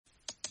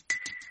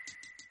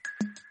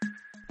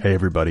Hey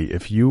everybody,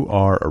 if you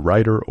are a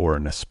writer or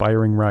an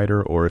aspiring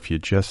writer, or if you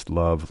just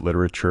love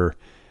literature,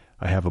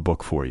 I have a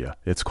book for you.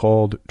 It's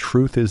called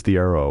Truth is the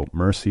Arrow,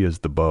 Mercy is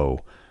the Bow,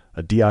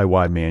 a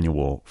DIY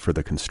manual for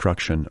the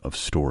construction of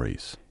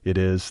stories. It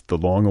is the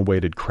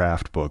long-awaited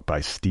craft book by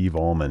Steve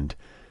Almond,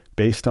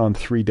 based on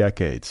 3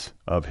 decades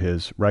of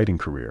his writing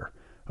career,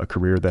 a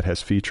career that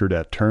has featured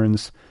at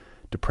turns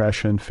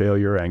depression,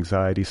 failure,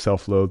 anxiety,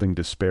 self-loathing,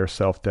 despair,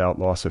 self-doubt,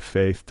 loss of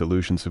faith,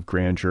 delusions of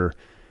grandeur,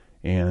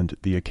 and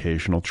the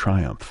occasional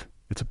triumph.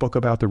 It's a book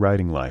about the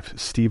writing life.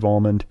 Steve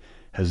Almond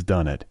has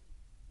done it.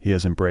 He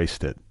has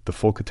embraced it, the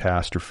full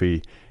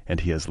catastrophe, and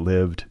he has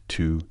lived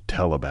to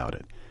tell about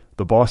it.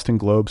 The Boston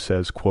Globe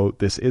says, quote,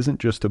 "This isn't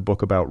just a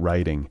book about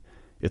writing,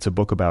 it's a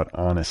book about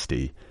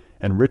honesty."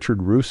 And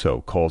Richard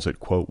Russo calls it,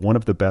 quote, "one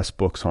of the best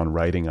books on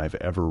writing I've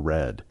ever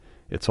read.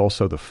 It's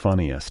also the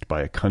funniest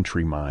by a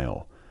country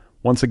mile."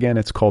 Once again,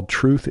 it's called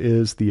Truth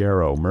is the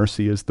Arrow,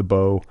 Mercy is the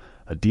Bow,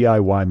 a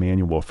DIY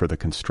manual for the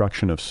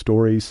construction of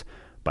stories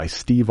by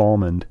Steve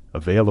Almond,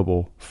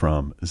 available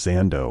from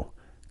Zando.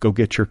 Go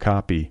get your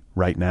copy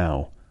right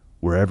now,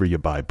 wherever you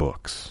buy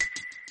books.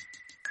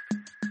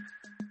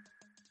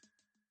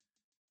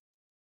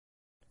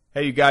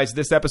 Hey, you guys,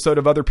 this episode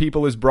of Other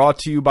People is brought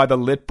to you by the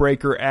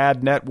Litbreaker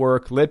Ad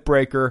Network.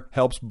 Litbreaker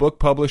helps book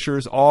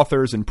publishers,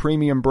 authors, and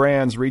premium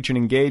brands reach an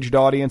engaged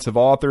audience of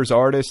authors,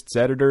 artists,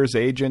 editors,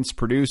 agents,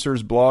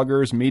 producers,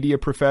 bloggers, media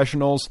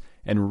professionals,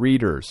 and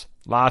readers.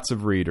 Lots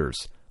of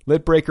readers.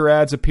 Litbreaker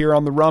ads appear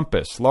on The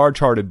Rumpus, Large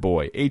Hearted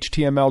Boy,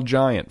 HTML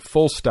Giant,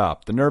 Full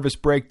Stop, The Nervous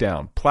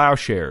Breakdown,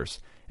 Plowshares,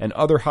 and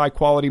other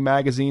high-quality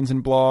magazines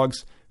and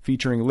blogs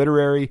featuring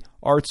literary,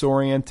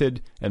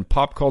 arts-oriented, and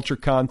pop culture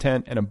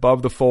content and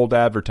above-the-fold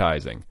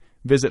advertising.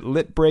 Visit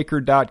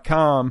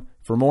litbreaker.com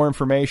for more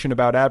information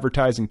about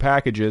advertising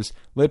packages.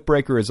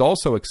 Litbreaker is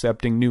also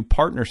accepting new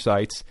partner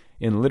sites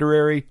in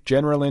literary,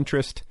 general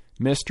interest,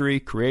 mystery,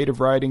 creative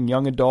writing,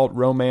 young adult,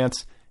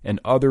 romance, and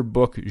other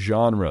book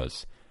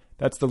genres.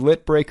 That's the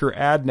Litbreaker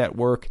Ad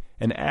Network,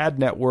 an ad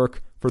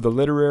network for the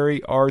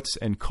literary, arts,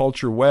 and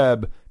culture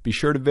web. Be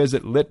sure to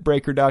visit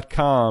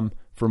litbreaker.com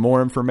for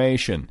more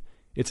information.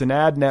 It's an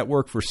ad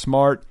network for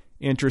smart,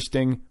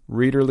 interesting,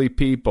 readerly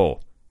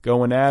people.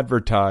 Go and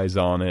advertise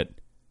on it.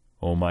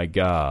 Oh my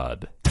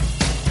God.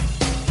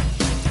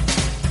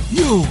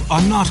 You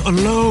are not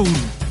alone.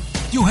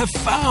 You have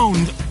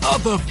found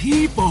other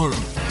people.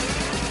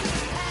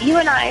 You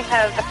and I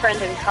have a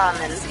friend in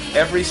common.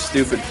 Every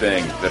stupid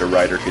thing that a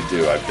writer could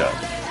do, I've done.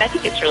 I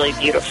think it's really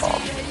beautiful.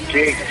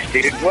 Jesus,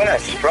 dude, what a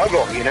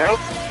struggle, you know?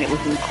 It was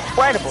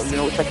incredible. You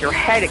know, it's like your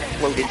head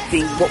exploded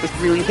seeing what was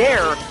really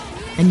there.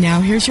 And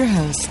now here's your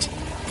host,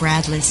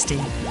 Brad Listy.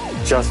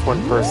 Just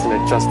one person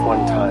at just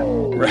one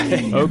time.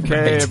 Right.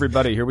 Okay, right.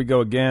 Everybody, here we go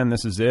again.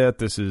 This is it.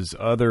 This is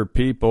Other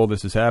People.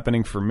 This is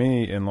happening for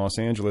me in Los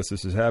Angeles.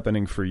 This is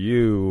happening for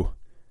you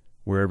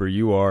wherever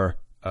you are.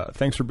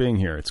 Thanks for being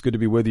here. It's good to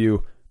be with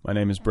you. My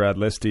name is Brad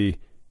Listy,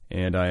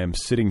 and I am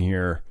sitting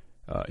here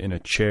in a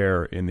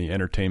chair in the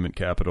entertainment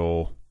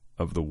capital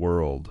of the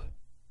world.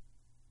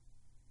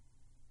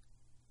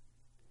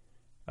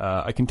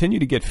 I continue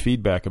to get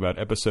feedback about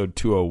episode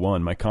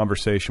 201, my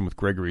conversation with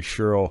Gregory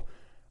Sherrill.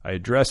 I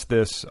addressed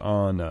this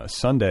on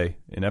Sunday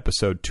in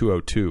episode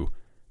 202.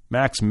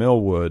 Max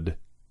Millwood,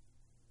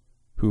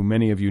 who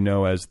many of you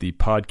know as the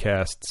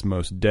podcast's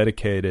most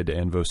dedicated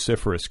and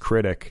vociferous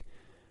critic,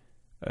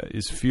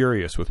 is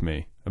furious with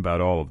me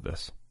about all of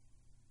this.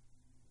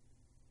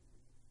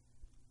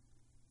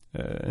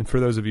 And for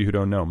those of you who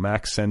don't know,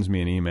 Max sends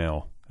me an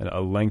email,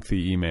 a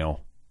lengthy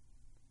email,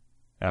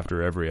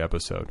 after every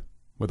episode,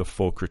 with a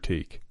full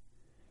critique.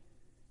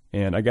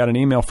 And I got an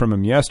email from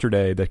him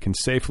yesterday that can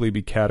safely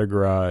be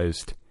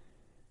categorized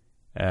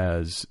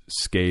as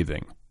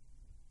scathing.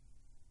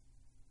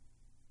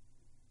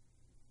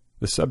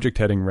 The subject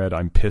heading read,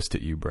 "I'm pissed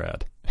at you,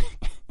 Brad,"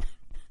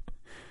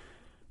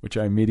 which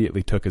I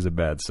immediately took as a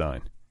bad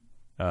sign.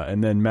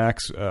 And then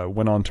Max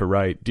went on to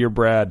write, "Dear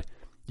Brad,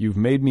 you've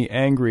made me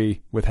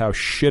angry with how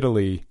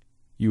shittily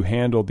you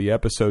handled the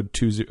episode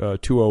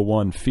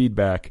 201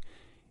 feedback.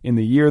 In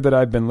the year that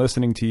I've been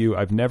listening to you,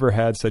 I've never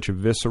had such a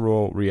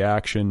visceral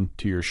reaction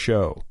to your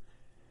show.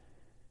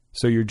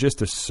 So you're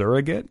just a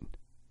surrogate?"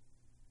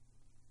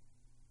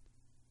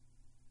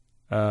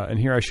 And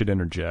here I should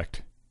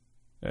interject.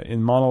 In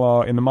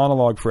the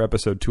monologue for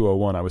episode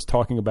 201, I was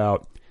talking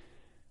about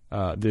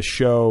this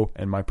show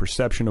and my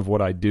perception of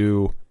what I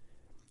do,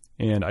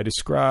 and I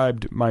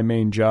described my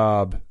main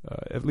job,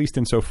 at least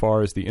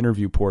insofar as the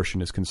interview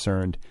portion is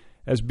concerned,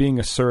 as being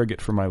a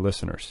surrogate for my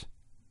listeners,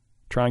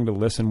 trying to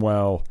listen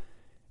well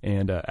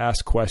and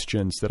ask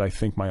questions that I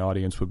think my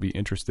audience would be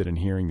interested in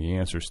hearing the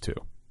answers to.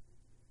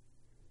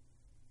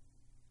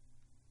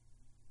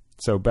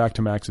 So back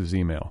to Max's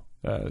email.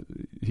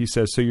 He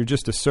says, "So you're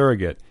just a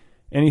surrogate.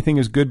 Anything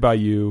is good by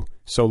you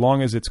so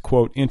long as it's,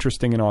 quote,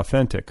 interesting and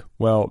authentic.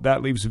 Well,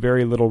 that leaves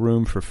very little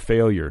room for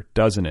failure,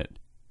 doesn't it?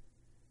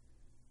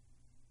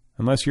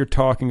 Unless you're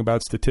talking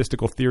about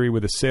statistical theory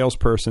with a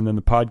salesperson, then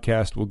the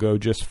podcast will go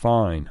just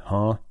fine,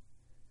 huh?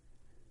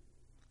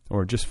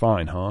 Or just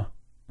fine, huh?"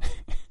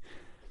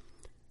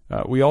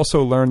 We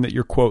also learned that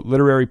your, quote,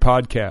 literary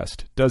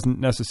podcast doesn't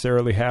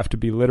necessarily have to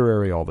be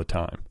literary all the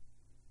time.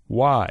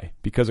 Why?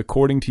 Because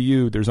according to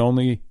you, there's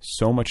only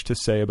so much to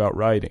say about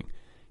writing.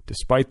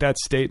 Despite that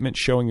statement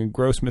showing a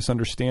gross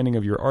misunderstanding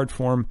of your art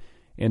form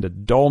and a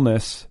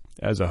dullness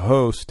as a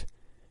host,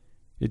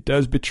 it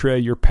does betray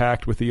your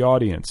pact with the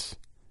audience.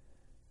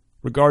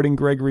 Regarding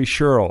Gregory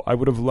Sherrill, I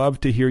would have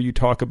loved to hear you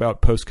talk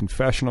about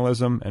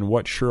post-confessionalism and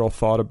what Sherrill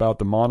thought about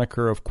the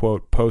moniker of,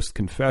 quote,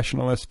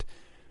 post-confessionalist,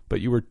 but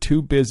you were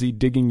too busy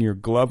digging your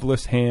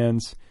gloveless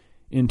hands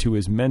into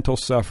his mental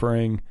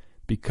suffering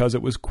because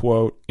it was,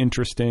 quote,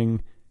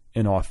 interesting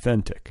and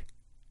authentic.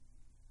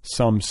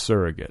 Some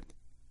surrogate.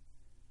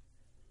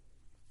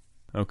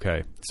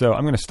 Okay, so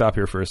I'm going to stop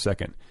here for a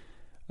second.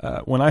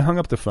 When I hung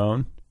up the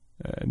phone,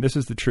 and this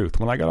is the truth,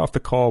 when I got off the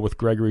call with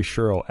Gregory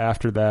Sherrill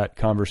after that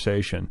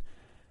conversation,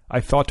 I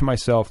thought to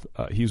myself,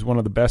 he's one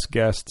of the best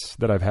guests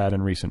that I've had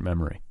in recent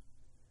memory.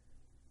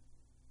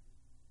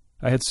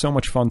 I had so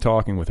much fun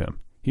talking with him.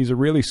 He's a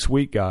really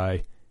sweet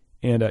guy,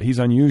 and he's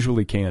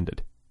unusually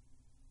candid,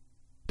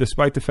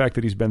 despite the fact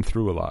that he's been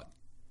through a lot,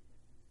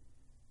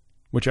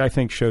 which I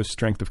think shows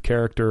strength of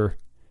character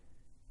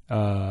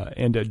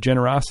and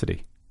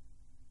generosity.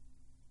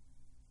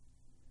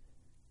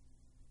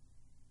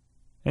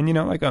 And, you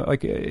know,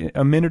 like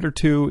a minute or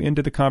two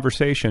into the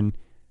conversation,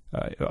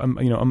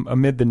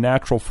 amid the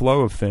natural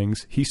flow of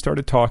things, he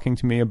started talking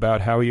to me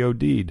about how he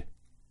OD'd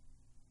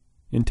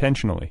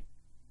intentionally.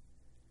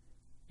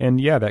 And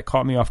yeah, that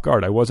caught me off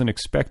guard. I wasn't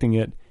expecting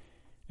it.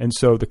 And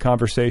so the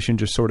conversation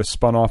just sort of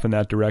spun off in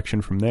that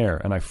direction from there.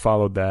 And I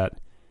followed that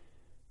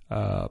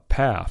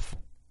path.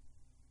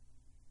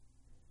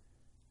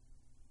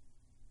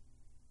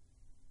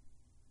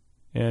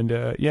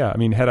 And yeah, I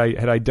mean, had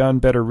I done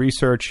better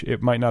research,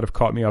 it might not have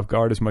caught me off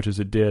guard as much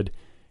as it did.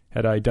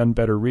 Had I done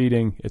better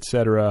reading,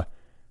 etc.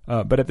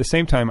 But at the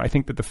same time, I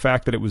think that the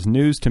fact that it was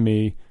news to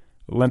me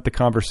lent the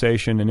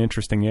conversation an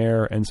interesting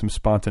air and some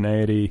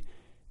spontaneity.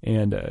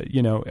 And,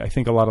 I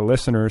think a lot of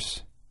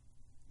listeners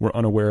were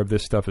unaware of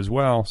this stuff as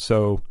well.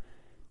 So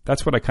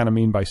that's what I kind of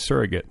mean by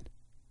surrogate,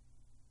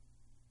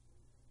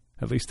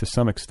 at least to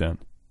some extent.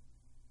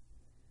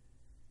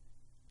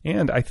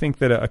 And I think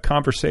that a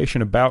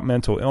conversation about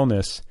mental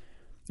illness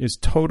is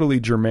totally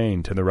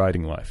germane to the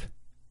writing life.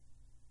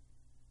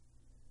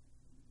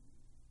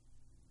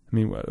 I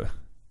mean,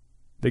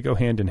 they go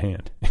hand in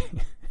hand.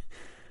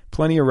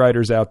 Plenty of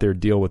writers out there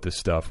deal with this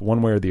stuff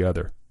one way or the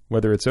other,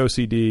 whether it's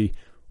OCD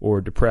or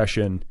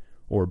depression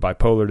or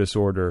bipolar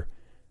disorder,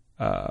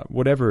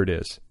 whatever it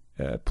is.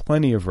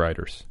 Plenty of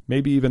writers,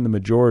 maybe even the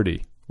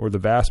majority or the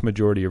vast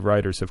majority of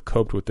writers have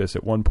coped with this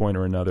at one point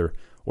or another,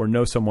 or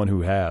know someone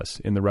who has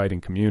in the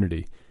writing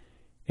community.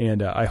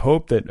 And I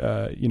hope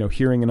that,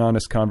 hearing an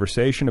honest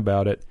conversation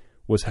about it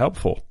was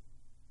helpful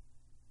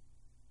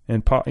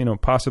and,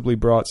 possibly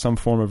brought some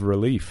form of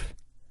relief,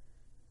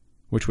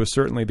 which was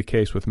certainly the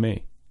case with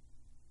me.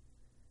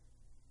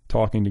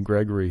 Talking to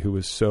Gregory, who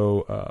was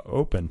so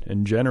open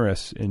and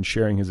generous in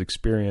sharing his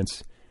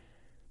experience,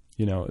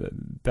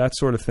 that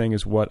sort of thing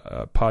is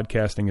what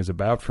podcasting is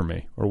about for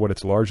me, or what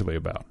it's largely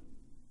about.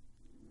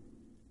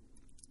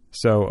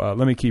 So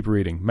let me keep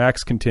reading.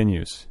 Max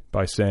continues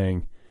by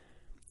saying,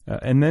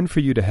 and then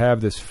for you to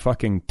have this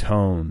fucking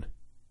tone.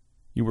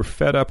 You were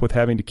fed up with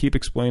having to keep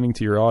explaining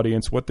to your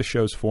audience what the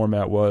show's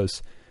format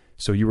was,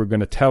 so you were going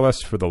to tell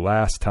us for the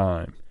last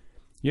time.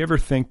 You ever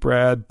think,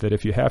 Brad, that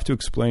if you have to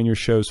explain your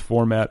show's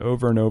format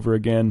over and over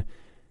again,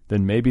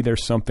 then maybe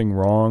there's something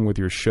wrong with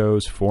your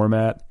show's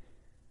format?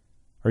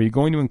 Are you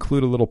going to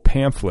include a little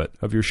pamphlet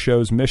of your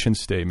show's mission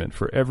statement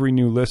for every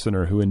new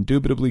listener who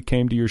indubitably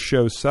came to your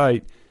show's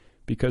site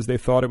because they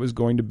thought it was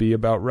going to be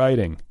about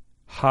writing?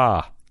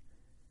 Ha!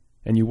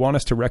 And you want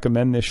us to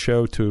recommend this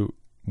show to,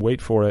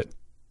 wait for it,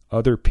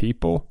 other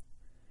people?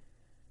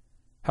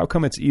 How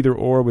come it's either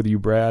or with you,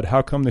 Brad?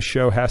 How come the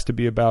show has to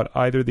be about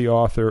either the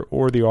author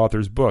or the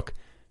author's book?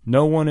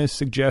 No one is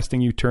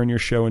suggesting you turn your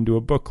show into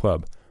a book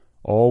club.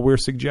 All we're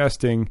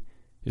suggesting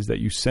is that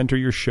you center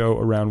your show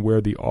around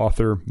where the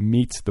author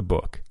meets the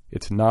book.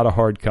 It's not a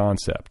hard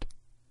concept.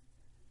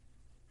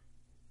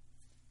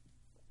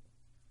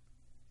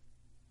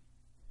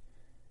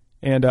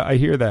 And I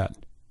hear that.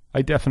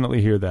 I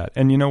definitely hear that.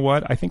 And you know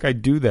what? I think I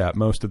do that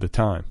most of the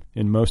time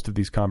in most of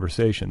these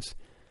conversations.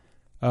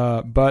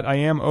 But I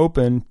am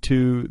open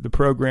to the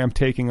program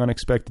taking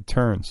unexpected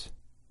turns.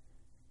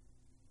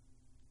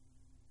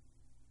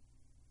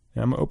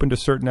 I'm open to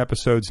certain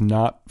episodes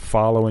not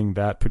following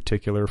that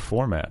particular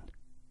format.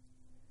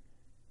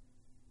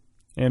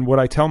 And what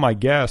I tell my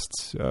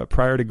guests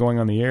prior to going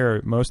on the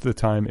air most of the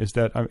time is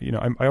that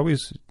I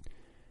always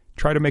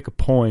try to make a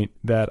point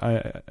that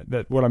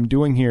what I'm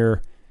doing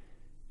here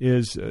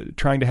is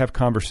trying to have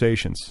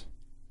conversations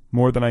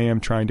more than I am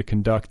trying to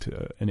conduct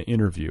an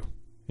interview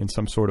in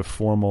some sort of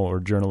formal or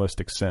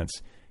journalistic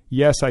sense.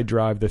 Yes, I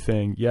drive the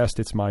thing. Yes,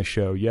 it's my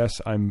show. Yes,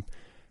 I'm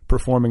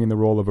performing in the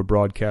role of a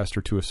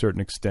broadcaster to a certain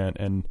extent,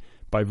 and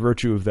by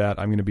virtue of that,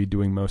 I'm going to be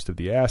doing most of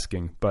the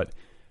asking. But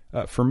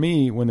for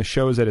me, when the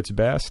show is at its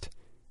best,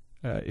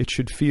 it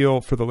should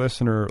feel for the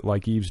listener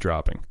like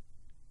eavesdropping,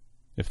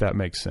 if that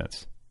makes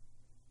sense.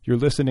 You're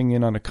listening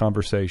in on a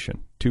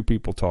conversation, two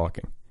people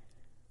talking,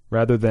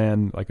 rather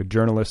than like a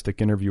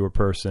journalistic interviewer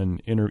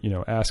person,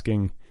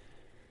 asking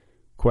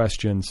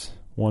questions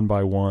one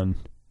by one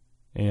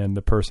and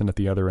the person at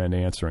the other end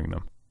answering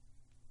them.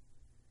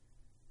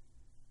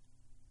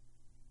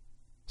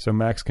 So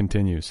Max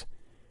continues.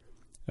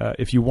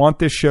 If you want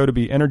this show to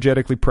be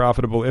energetically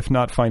profitable, if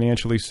not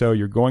financially so,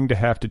 you're going to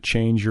have to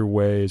change your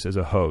ways as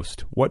a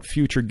host. What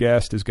future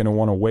guest is going to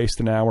want to waste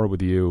an hour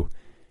with you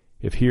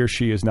if he or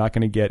she is not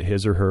going to get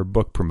his or her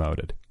book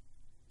promoted?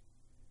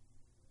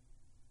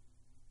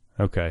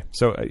 Okay,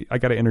 so I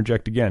got to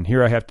interject again.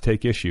 Here I have to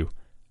take issue.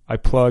 I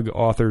plug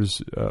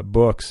authors'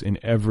 books in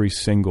every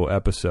single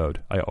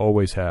episode. I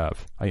always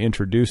have. I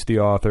introduce the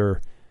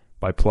author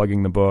by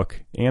plugging the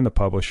book and the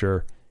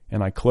publisher,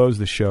 and I close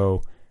the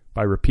show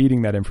by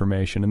repeating that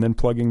information and then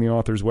plugging the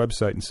author's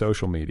website and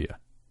social media.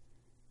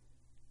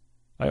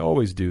 I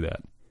always do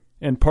that.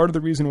 And part of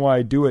the reason why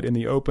I do it in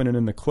the open and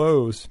in the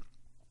close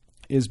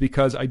is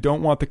because I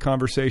don't want the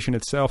conversation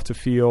itself to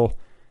feel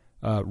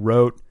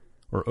rote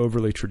or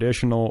overly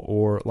traditional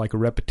or like a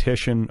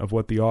repetition of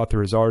what the author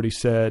has already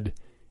said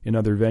in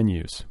other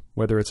venues,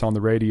 whether it's on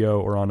the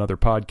radio or on other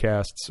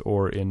podcasts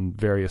or in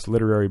various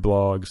literary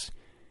blogs,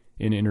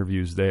 in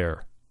interviews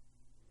there.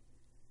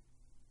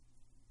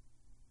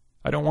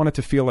 I don't want it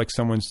to feel like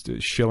someone's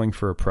shilling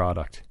for a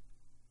product.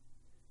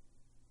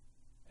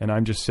 And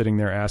I'm just sitting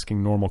there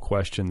asking normal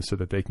questions so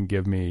that they can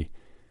give me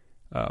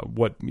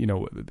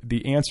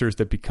the answers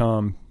that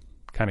become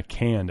kind of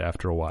canned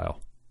after a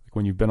while. Like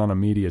when you've been on a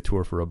media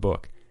tour for a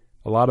book.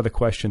 A lot of the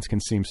questions can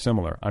seem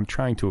similar. I'm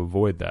trying to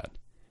avoid that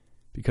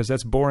because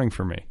that's boring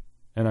for me.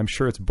 And I'm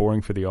sure it's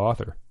boring for the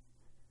author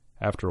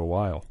after a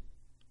while.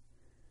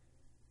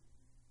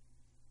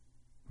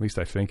 At least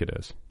I think it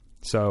is.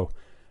 So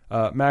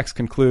Max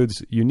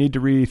concludes, you need to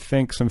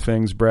rethink some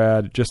things,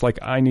 Brad, just like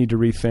I need to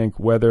rethink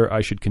whether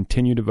I should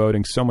continue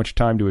devoting so much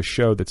time to a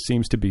show that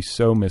seems to be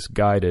so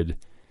misguided.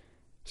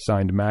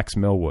 Signed, Max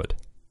Millwood.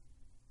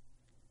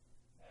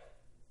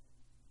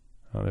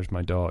 Oh, there's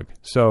my dog.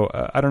 So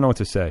I don't know what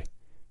to say.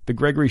 The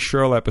Gregory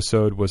Shirl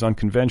episode was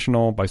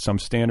unconventional by some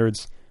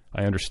standards.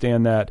 I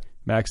understand that.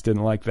 Max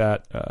didn't like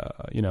that,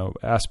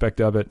 aspect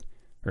of it,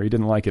 or he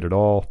didn't like it at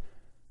all.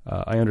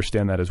 I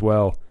understand that as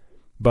well.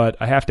 But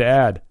I have to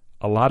add,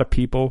 a lot of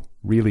people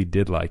really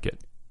did like it.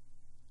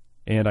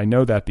 And I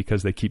know that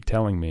because they keep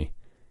telling me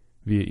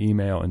via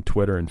email and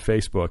Twitter and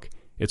Facebook.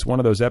 It's one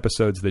of those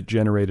episodes that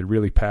generated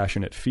really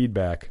passionate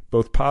feedback,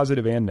 both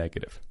positive and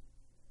negative.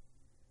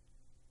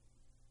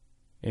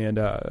 And,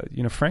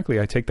 frankly,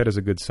 I take that as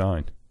a good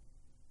sign.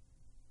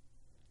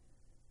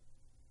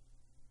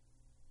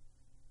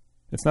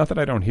 It's not that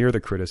I don't hear the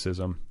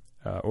criticism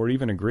or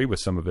even agree with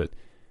some of it,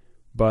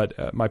 but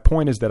my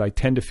point is that I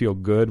tend to feel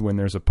good when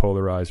there's a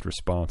polarized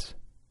response.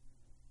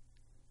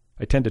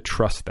 I tend to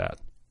trust that.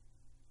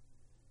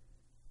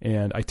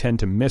 And I tend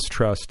to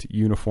mistrust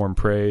uniform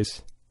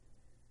praise,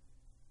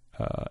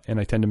 and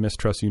I tend to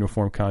mistrust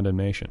uniform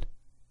condemnation.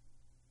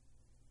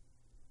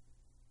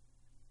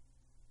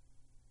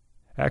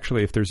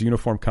 Actually, if there's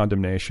uniform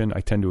condemnation,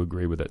 I tend to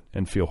agree with it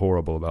and feel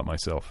horrible about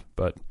myself.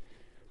 But,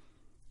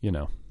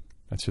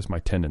 that's just my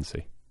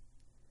tendency.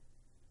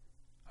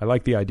 I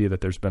like the idea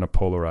that there's been a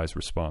polarized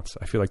response.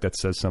 I feel like that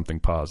says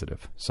something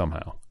positive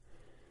somehow.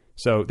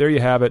 So there you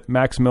have it,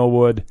 Max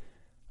Millwood.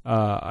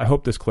 I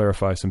hope this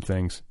clarifies some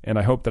things, and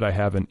I hope that I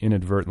haven't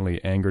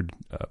inadvertently angered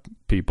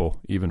people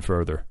even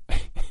further.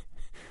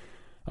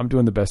 I'm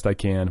doing the best I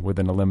can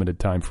within a limited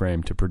time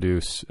frame to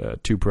produce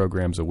 2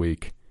 programs a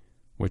week,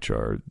 which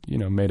are,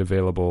 made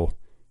available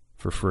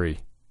for free.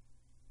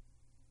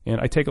 And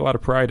I take a lot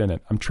of pride in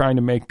it. I'm trying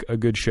to make a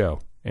good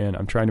show, and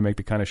I'm trying to make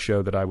the kind of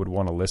show that I would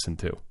want to listen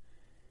to.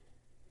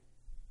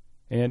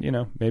 And,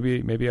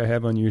 maybe I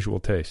have unusual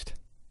taste.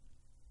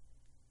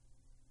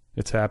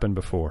 It's happened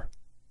before.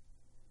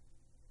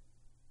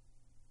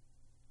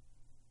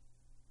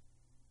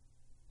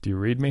 Do you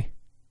read me?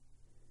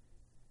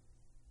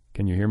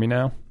 Can you hear me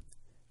now?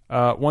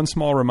 One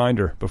small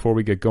reminder before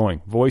we get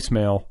going.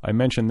 Voicemail. I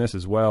mentioned this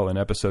as well in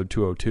episode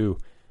 202.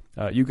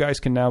 You guys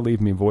can now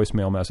leave me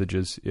voicemail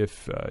messages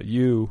if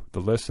you, the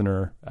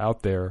listener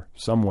out there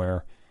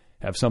somewhere,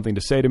 have something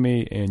to say to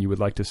me and you would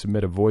like to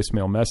submit a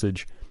voicemail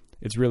message.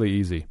 It's really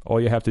easy. All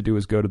you have to do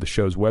is go to the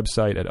show's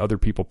website at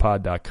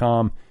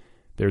otherpeoplepod.com.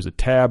 There's a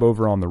tab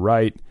over on the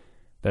right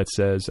that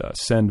says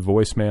send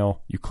voicemail.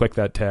 You click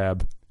that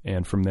tab,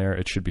 and from there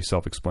it should be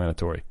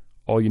self-explanatory.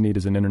 All you need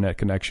is an internet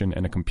connection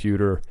and a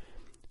computer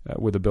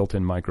with a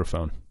built-in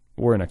microphone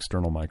or an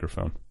external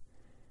microphone.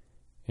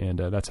 And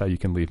that's how you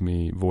can leave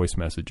me voice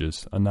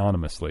messages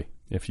anonymously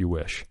if you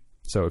wish.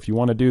 So if you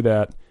want to do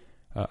that,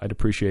 I'd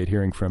appreciate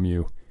hearing from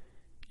you,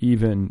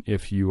 even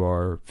if you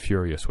are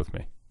furious with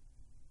me.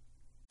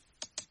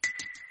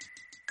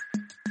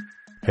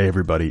 Hey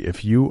everybody,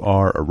 if you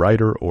are a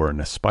writer or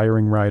an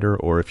aspiring writer,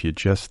 or if you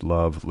just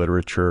love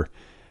literature,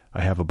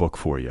 I have a book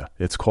for you.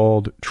 It's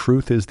called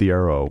Truth is the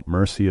Arrow,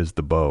 Mercy is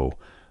the Bow,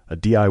 a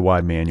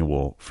DIY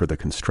manual for the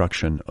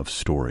construction of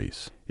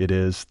stories. It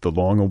is the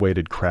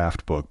long-awaited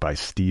craft book by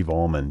Steve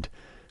Almond,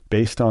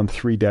 based on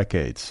 3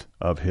 decades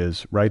of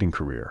his writing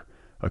career,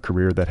 a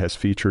career that has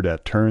featured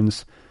at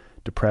turns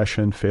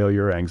depression,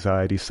 failure,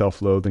 anxiety,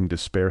 self-loathing,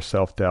 despair,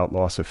 self-doubt,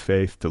 loss of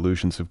faith,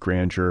 delusions of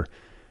grandeur,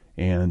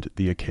 and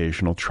the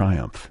occasional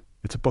triumph.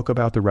 It's a book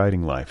about the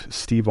writing life.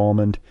 Steve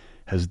Almond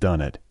has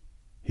done it.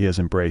 He has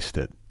embraced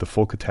it, the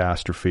full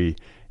catastrophe,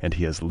 and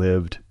he has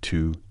lived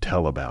to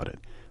tell about it.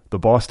 The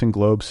Boston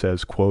Globe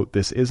says, quote,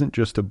 "This isn't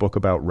just a book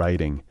about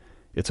writing,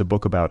 it's a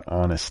book about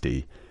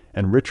honesty."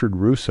 And Richard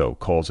Russo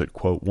calls it,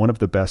 quote, "one of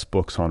the best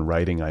books on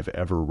writing I've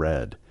ever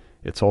read.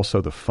 It's also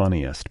the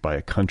funniest by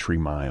a country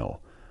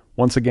mile."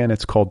 Once again,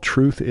 it's called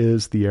Truth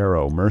is the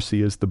Arrow,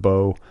 Mercy is the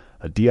Bow,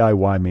 a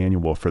DIY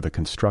manual for the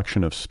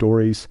construction of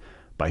stories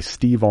by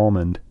Steve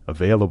Almond,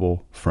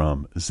 available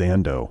from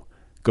Zando.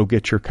 Go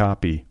get your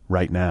copy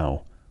right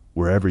now,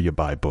 wherever you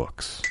buy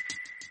books.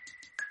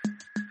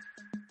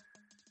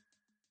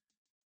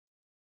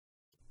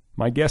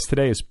 My guest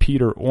today is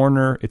Peter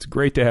Orner. It's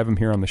great to have him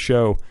here on the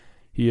show.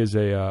 He is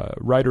a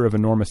writer of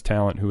enormous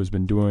talent who has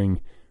been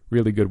doing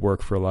really good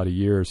work for a lot of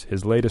years.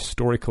 His latest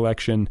story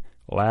collection,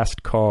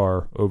 Last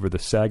Car Over the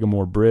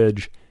Sagamore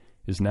Bridge,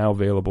 is now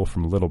available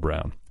from Little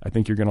Brown. I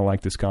think you're going to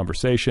like this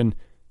conversation,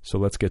 so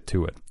let's get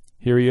to it.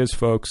 Here he is,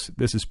 folks.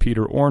 This is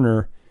Peter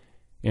Orner,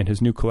 and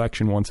his new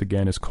collection, once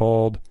again, is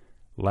called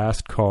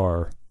Last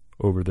Car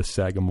Over the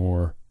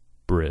Sagamore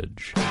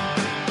Bridge.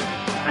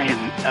 I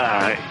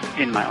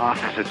am in my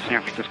office at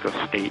San Francisco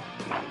State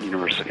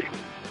University,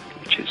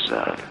 which is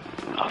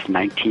off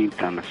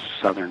 19th on the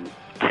southern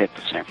tip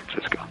of San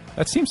Francisco.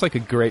 That seems like a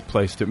great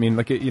place to, I mean,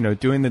 like, you know,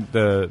 doing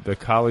the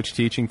college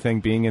teaching thing,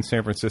 being in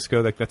San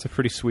Francisco, like, that's a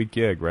pretty sweet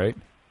gig, right?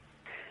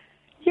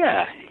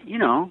 Yeah, you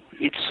know,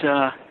 it's,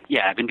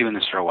 I've been doing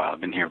this for a while.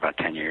 I've been here about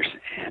 10 years,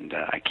 and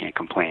I can't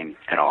complain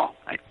at all.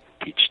 I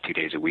teach 2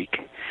 days a week,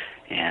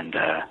 and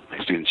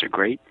my students are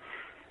great.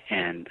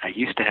 And I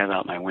used to have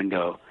out my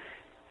window,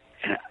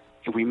 and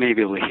we may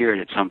be able to hear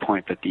it at some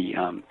point, but the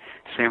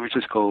San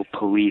Francisco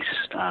police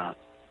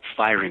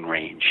firing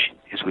range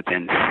is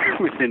within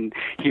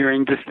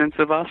hearing distance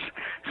of us,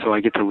 so I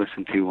get to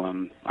listen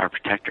to our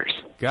protectors.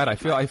 God,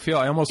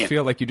 I almost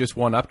feel like you just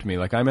one-upped me.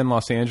 Like, I'm in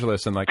Los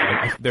Angeles, and like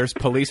there's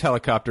police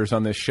helicopters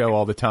on this show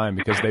all the time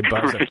because they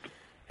buzz it.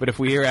 But if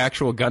we hear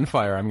actual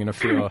gunfire, I'm going to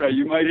feel... Right,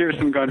 you might hear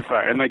some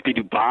gunfire. And, like, they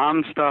do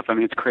bomb stuff. I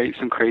mean, it's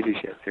some crazy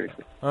shit,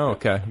 seriously. Oh,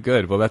 okay.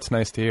 Good. Well, that's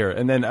nice to hear.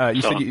 And then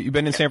you said you've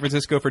been in San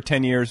Francisco for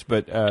 10 years,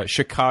 but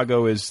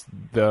Chicago is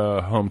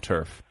the home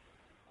turf.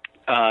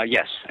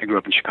 Yes, I grew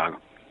up in Chicago,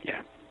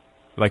 yeah.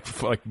 Like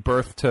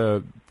birth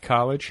to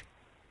college?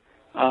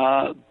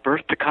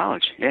 Birth to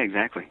college, yeah,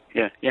 exactly.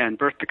 Yeah, and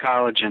birth to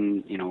college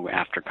and, you know,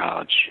 after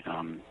college,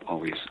 I'm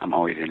always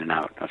in and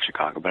out of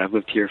Chicago. But I've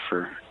lived here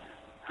for,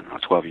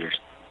 12 years.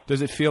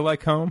 Does it feel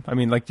like home? I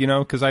mean, like, you know,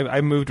 because I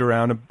moved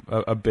around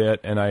a bit,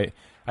 and I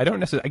don't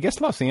necessarily... I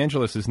guess Los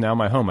Angeles is now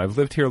my home. I've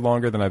lived here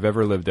longer than I've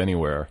ever lived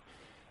anywhere.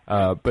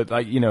 But,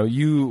 like, you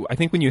know, I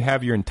think when you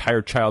have your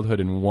entire childhood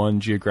in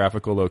one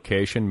geographical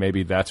location,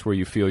 maybe that's where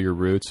you feel your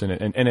roots,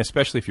 and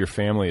especially if your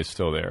family is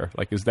still there.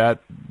 Like, is that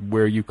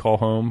where you call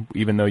home,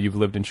 even though you've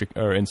lived in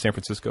San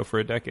Francisco for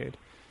a decade?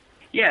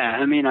 Yeah,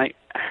 I mean, I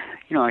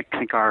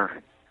think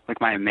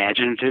my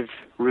imaginative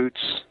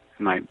roots,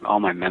 all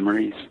my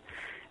memories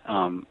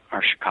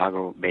are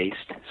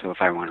Chicago-based. So if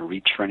I want to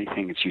reach for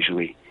anything, it's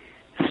usually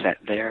set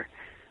there.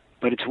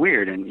 But it's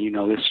weird, and you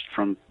know this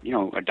from, you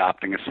know,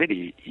 adopting a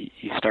city.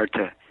 You start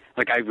to,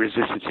 like, I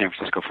resisted San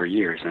Francisco for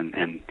years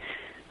and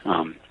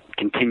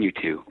continue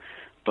to,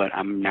 but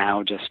I'm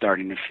now just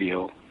starting to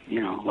feel,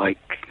 you know, like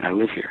I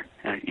live here,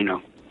 you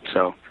know.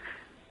 So,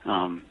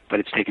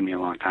 but it's taken me a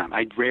long time.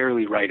 I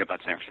rarely write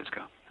about San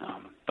Francisco,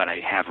 but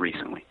I have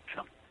recently.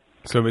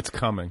 So it's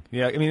coming.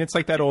 Yeah, I mean, it's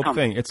like that old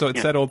thing. It's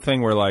that old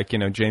thing where, like, you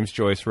know, James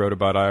Joyce wrote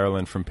about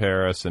Ireland from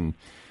Paris, and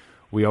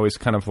we always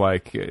kind of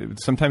like,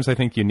 sometimes I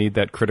think you need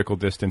that critical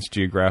distance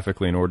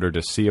geographically in order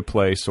to see a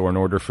place, or in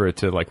order for it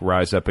to, like,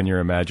 rise up in your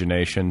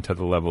imagination to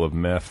the level of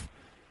myth.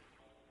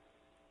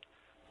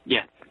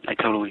 Yeah, I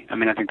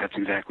think that's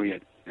exactly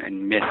it.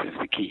 And myth is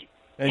the key.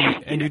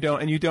 And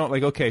you don't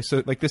like, okay,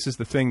 so like, this is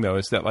the thing though,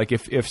 is that like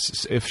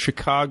if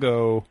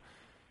Chicago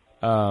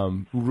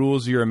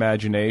rules your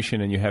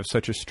imagination and you have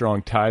such a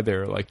strong tie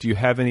there, like, do you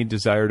have any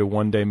desire to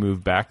one day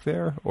move back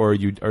there, or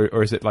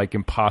is it like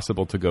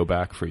impossible to go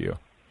back for you?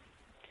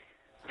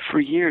 For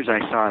years, I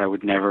thought I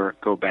would never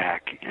go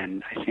back,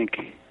 and I think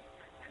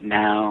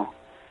now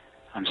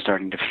I'm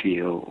starting to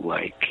feel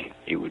like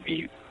it would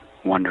be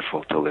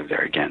wonderful to live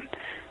there again.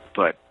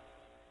 But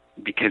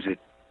because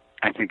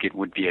I think it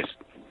would be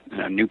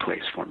a new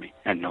place for me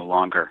and no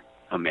longer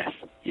a myth,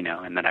 you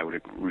know, and then I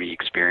would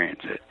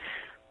re-experience it.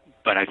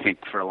 But I think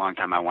for a long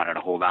time I wanted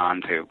to hold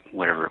on to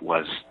whatever it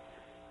was,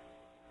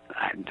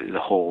 the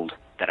hold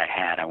that I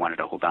had, I wanted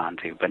to hold on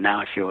to. But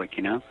now I feel like,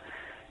 you know,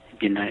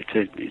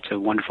 it's a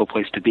wonderful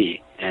place to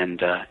be,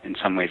 and in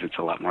some ways it's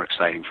a lot more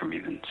exciting for me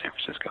than San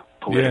Francisco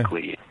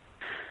politically. Yeah.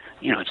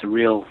 You know, it's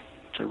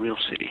a a real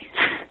city.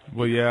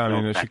 Well, yeah, I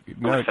mean,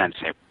 no offense,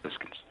 San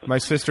Franciscans. My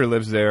sister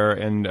lives there,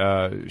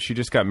 and she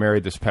just got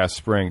married this past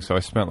spring, so I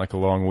spent like a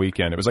long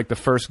weekend. It was like the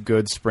first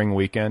good spring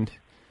weekend.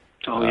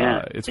 Oh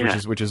yeah,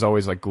 which is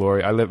always like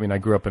glory. I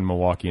grew up in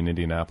Milwaukee and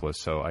Indianapolis,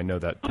 so I know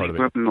that part of it. You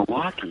grew up in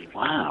Milwaukee,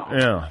 wow.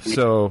 Yeah,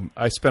 so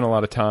I spent a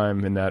lot of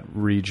time in that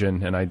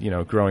region,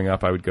 and growing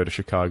up, I would go to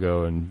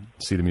Chicago and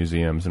see the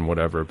museums and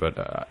whatever.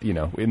 But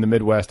in the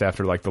Midwest,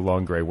 after like the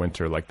long gray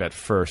winter, like those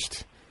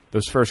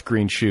first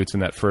green shoots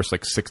and that first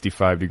like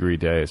 65-degree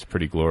day is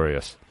pretty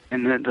glorious.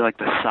 And the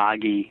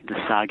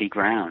soggy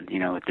ground,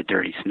 with the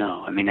dirty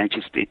snow. I mean, it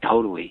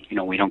totally,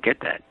 we don't get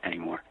that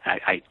anymore.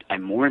 I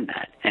mourn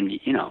that. And,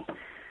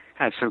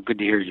 it's so good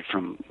to hear you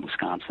from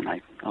Wisconsin.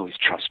 I always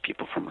trust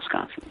people from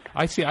Wisconsin.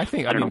 I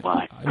don't know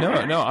why.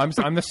 No,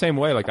 I'm the same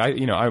way. Like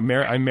I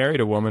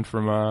married a woman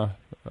from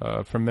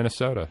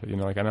Minnesota.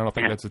 I don't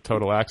think that's a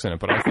total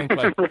accident, but I think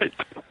like right.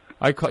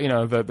 I call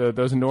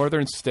those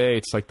northern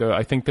states. Like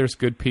I think there's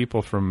good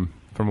people from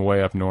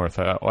way up north.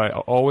 I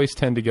always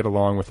tend to get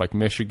along with like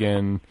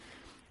Michigan,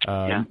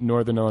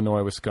 Northern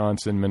Illinois,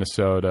 Wisconsin,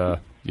 Minnesota.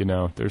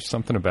 There's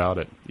something about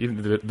it.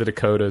 Even the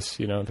Dakotas.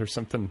 There's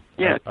something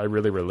I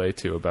really relate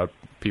to about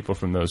people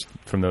from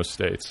those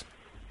states.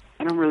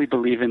 I don't really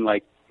believe in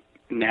like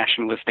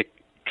nationalistic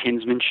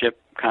kinsmanship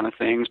kind of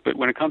things, but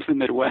when it comes to the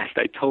Midwest,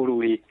 I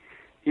totally,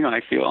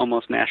 I feel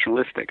almost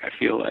nationalistic. I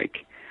feel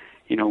like,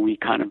 we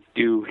kind of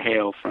do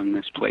hail from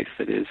this place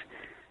that is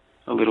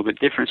a little bit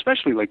different,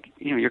 especially like,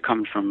 you're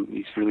coming from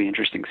these really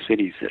interesting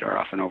cities that are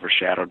often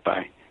overshadowed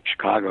by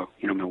Chicago,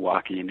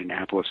 Milwaukee,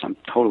 Indianapolis. I'm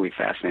totally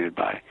fascinated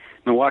by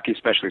Milwaukee,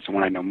 especially. It's the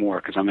one I know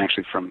more because I'm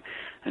actually from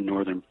the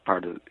northern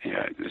part of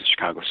the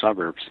Chicago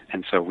suburbs,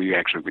 and so we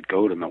actually would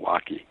go to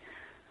Milwaukee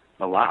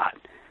a lot.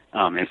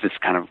 It's this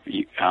kind of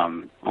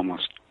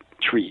almost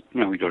treat.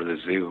 We go to the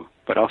zoo,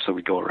 but also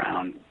we go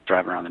around,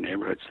 drive around the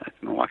neighborhoods.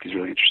 Milwaukee's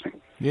really interesting.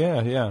 Yeah.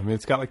 I mean,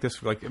 it's got like this,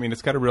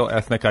 it's got a real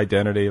ethnic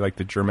identity, like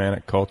the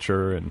Germanic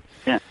culture, and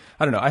I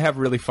don't know. I have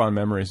really fond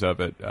memories of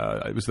it.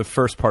 It was the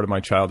first part of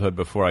my childhood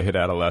before I hit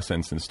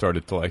adolescence and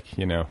started to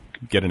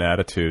get an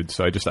attitude.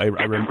 So I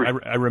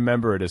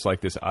remember it as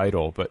like this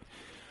idol. But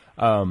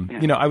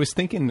I was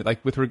thinking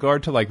like with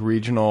regard to like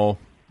regional,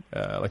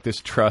 like this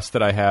trust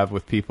that I have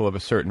with people of a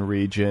certain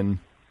region,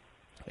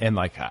 and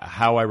like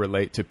how I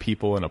relate to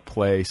people in a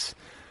place.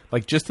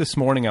 Like just this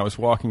morning, I was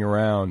walking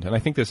around, and I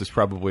think this is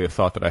probably a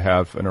thought that I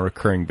have on a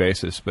recurring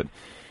basis, but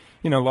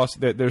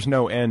there's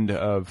no end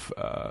of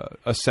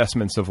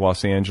assessments of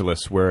Los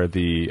Angeles where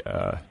the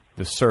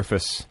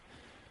surface,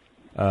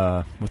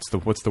 what's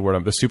the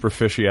word? The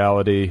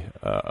superficiality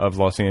of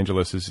Los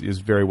Angeles is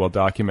very well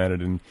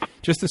documented. And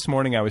just this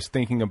morning, I was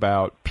thinking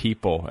about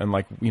people and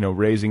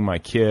raising my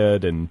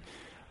kid, and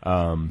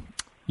I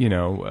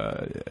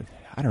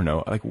don't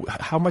know, like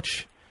how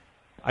much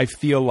I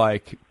feel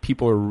like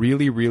people are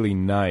really, really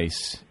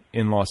nice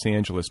in Los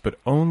Angeles, but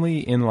only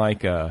in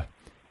like a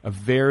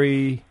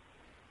very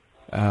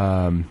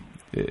outer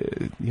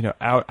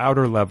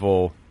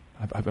level.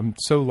 I'm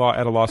so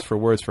at a loss for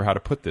words for how to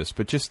put this,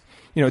 but just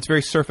it's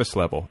very surface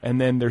level, and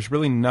then there's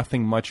really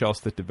nothing much else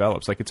that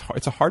develops. Like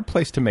it's a hard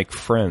place to make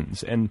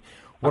friends, and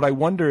what I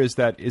wonder is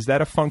that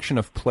a function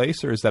of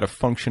place or is that a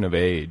function of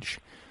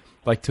age?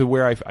 Like to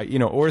where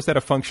or is that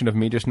a function of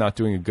me just not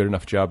doing a good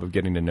enough job of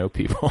getting to know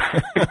people?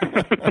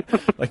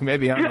 Like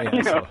maybe I'm the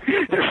asshole.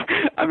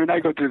 I mean, I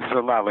go through this a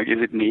lot. Like, is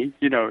it me?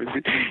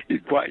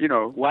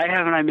 Why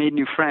haven't I made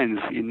new friends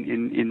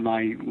in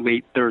my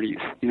late 30s?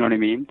 You know what I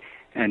mean?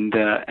 And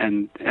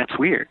that's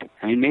weird.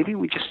 I mean, maybe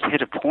we just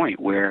hit a point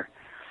where,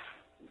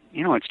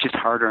 it's just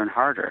harder and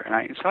harder. And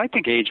I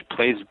think age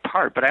plays a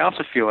part, but I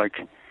also feel like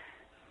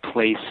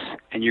place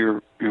and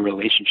your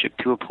relationship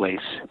to a place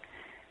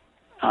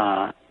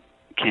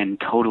can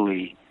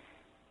totally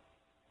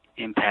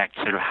impact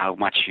sort of how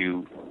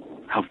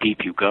deep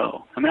you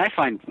go. I mean, I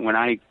find when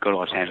I go to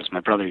Los Angeles, my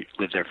brother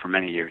lives there for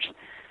many years,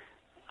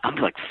 I'm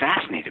like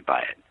fascinated by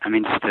it. I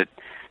mean, just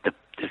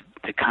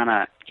the kind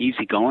of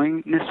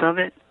easygoingness of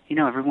it.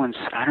 Everyone's,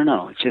 I don't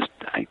know, it's just,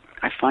 I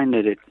find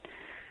that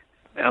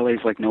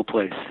LA's like no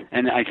place.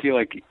 And I feel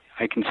like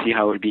I can see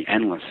how it would be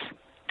endless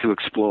to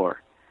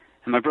explore.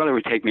 And my brother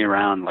would take me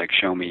around, like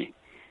show me,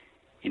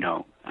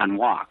 on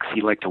walks.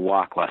 He liked to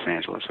walk Los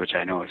Angeles, which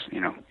I know is,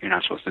 you're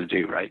not supposed to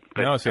do, right?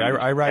 But no, see, I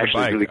ride a bike.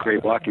 Actually, a really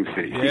great walking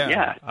city.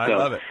 Yeah, I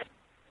love it.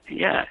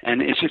 Yeah,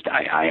 and it's just,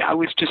 I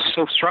was just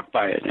so struck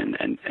by it.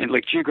 And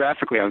like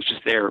geographically, I was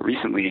just there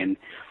recently, and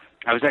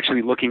I was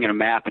actually looking at a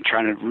map and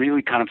trying to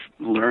really kind of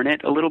learn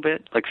it a little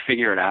bit, like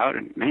figure it out.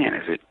 And man,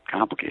 is it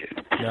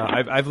complicated. Yeah,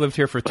 I've lived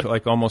here for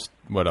like almost,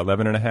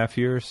 11 and a half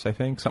years, I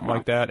think, something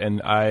like that.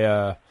 And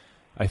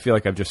I feel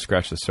like I've just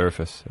scratched the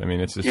surface. I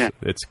mean, it's just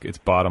it's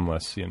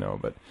bottomless,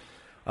 But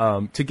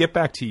to get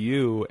back to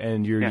you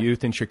and your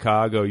youth in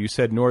Chicago, you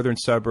said northern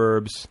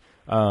suburbs,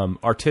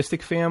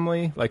 artistic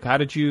family. Like, how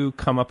did you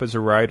come up as a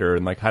writer?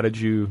 And like, how did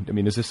you? I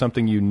mean, is this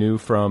something you knew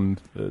from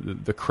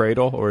the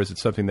cradle, or is it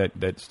something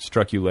that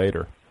struck you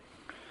later?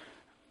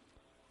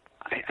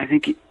 I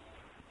think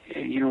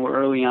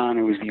early on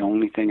it was the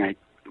only thing I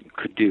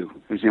could do.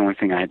 It was the only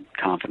thing I had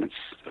confidence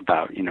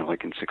about, you know,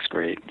 like in 6th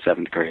grade,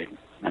 7th grade.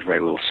 I'd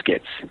write little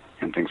skits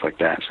and things like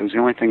that. So it was the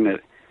only thing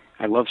that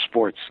I loved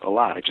sports a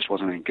lot. It just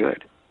wasn't any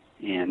good.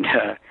 And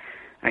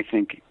I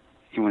think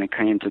when it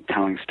came to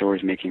telling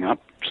stories, making up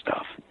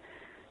stuff,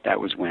 that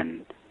was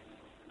when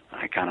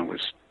I kind of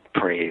was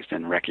praised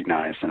and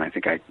recognized. And I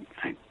think I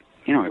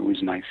you know, it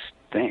was a nice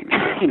thing,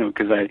 you know,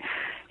 because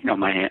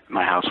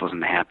my house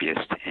wasn't the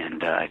happiest,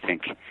 and I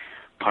think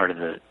part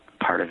of it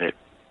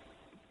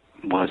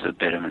was a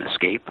bit of an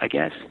escape, I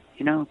guess,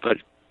 you know, but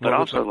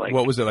also like,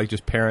 what was it like?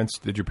 Just parents?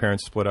 Did your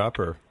parents split up,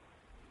 or?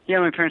 Yeah,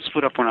 my parents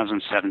split up when I was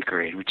in 7th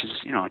grade, which is,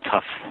 you know,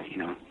 tough. You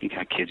know, you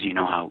got kids, you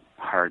know how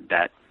hard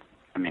that.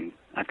 I mean,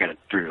 I've got a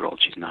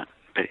 3-year-old. She's not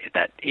at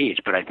that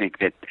age, but I think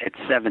that at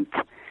 7th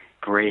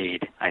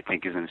grade, I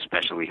think is an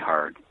especially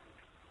hard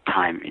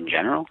time in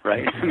general,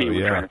 right? I mean,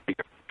 we're trying to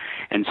figure.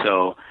 And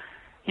so,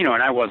 you know,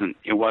 and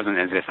it wasn't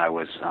as if I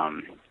was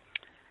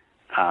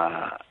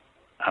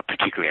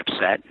particularly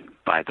upset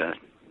by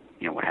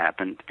what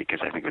happened, because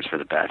I think it was for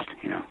the best.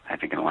 You know, I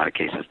think in a lot of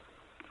cases,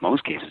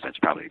 most cases, that's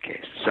probably the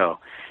case. So,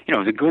 you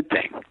know, it was a good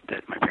thing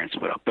that my parents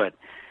split up. But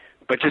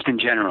just in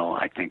general,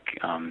 I think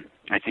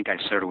I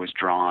sort of was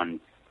drawn,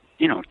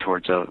 you know,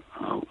 towards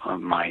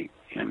my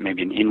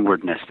maybe an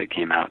inwardness that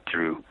came out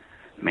through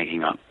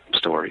making up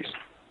stories.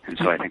 And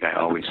so I think I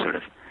always sort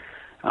of,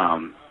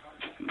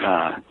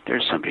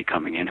 there's somebody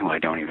coming in who I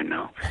don't even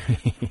know.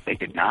 They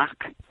could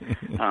knock.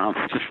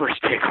 It's the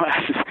first day of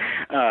classes.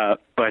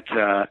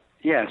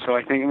 Yeah, so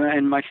I think,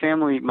 and my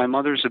family, my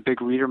mother's a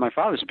big reader, my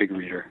father's a big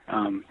reader.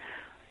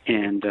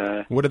 And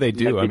what do they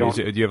do? I mean,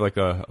 do you have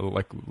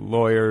like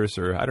lawyers,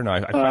 or I don't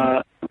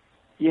know?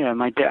 Yeah,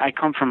 my dad. I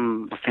come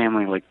from a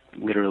family like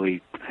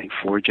literally, I think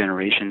 4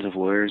 generations of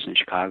lawyers in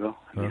Chicago.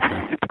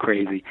 Okay. It's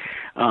crazy.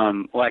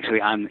 Well,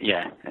 actually,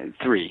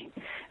 3,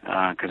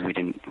 because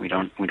we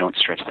don't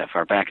stretch that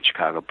far back in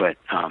Chicago. But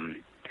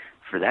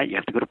for that, you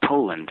have to go to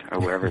Poland or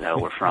wherever the hell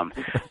we're from.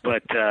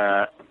 But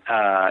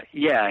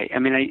yeah, I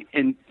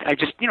mean, I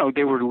just, you know,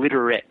 they were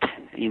literate.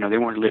 You know, they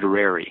weren't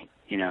literary.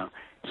 You know,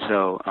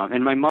 so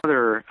and my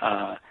mother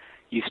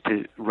used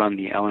to run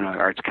the Illinois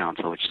Arts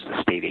Council, which is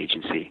a state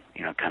agency,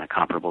 you know, kind of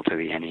comparable to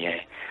the NEA.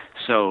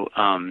 So,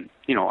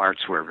 you know,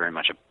 arts were very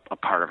much a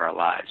part of our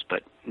lives,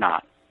 but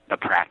not the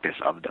practice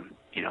of them,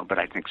 you know. But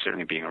I think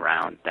certainly being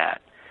around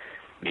that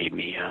made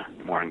me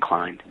more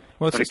inclined.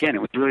 Well, but again,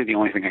 it was really the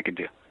only thing I could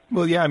do.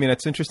 Well, yeah, I mean,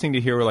 it's interesting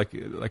to hear like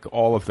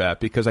all of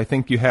that, because I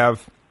think you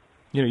have,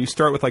 you know, you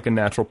start with like a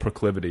natural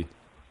proclivity.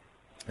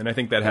 And I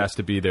think that has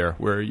to be there,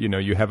 where, you know,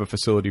 you have a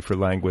facility for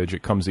language.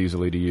 It comes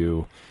easily to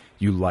you.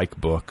 You like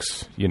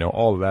books, you know,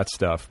 all of that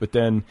stuff. But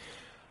then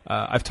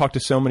I've talked to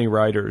so many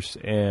writers,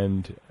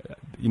 and,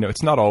 you know,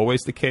 it's not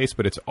always the case,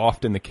 but it's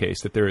often the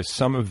case that there is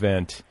some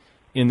event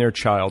in their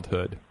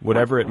childhood,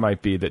 whatever it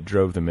might be, that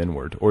drove them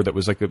inward, or that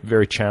was like a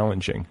very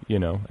challenging, you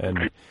know,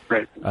 and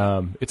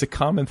it's a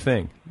common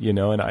thing, you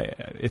know, and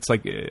it's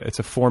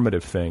a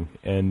formative thing.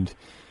 And,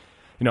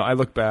 you know, I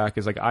look back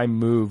as like I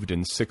moved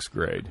in 6th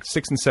grade.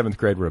 6th and 7th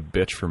grade were a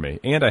bitch for me,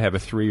 and I have a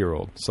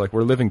 3-year-old. So like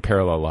we're living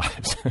parallel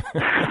lives.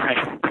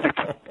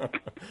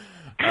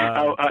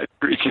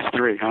 She's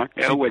 3, huh?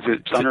 Was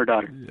it son or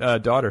daughter?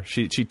 Daughter.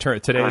 She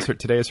turned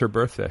today is her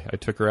birthday. I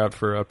took her out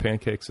for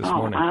pancakes this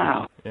morning.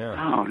 Wow.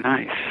 Yeah. Oh,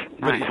 nice.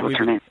 What's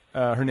her name?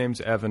 Her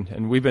name's Evan,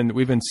 and we've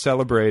been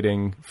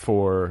celebrating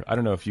for, I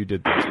don't know if you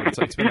did this.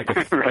 It's been like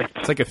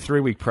it's like a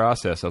 3-week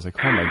process. I was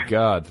like, oh my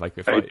God, like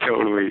if I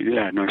totally,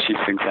 yeah, no, she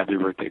sings happy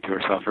birthday to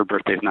herself. Her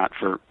birthday's not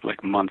for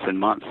like months and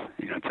months.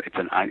 You know, it's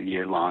a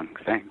year-long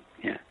thing.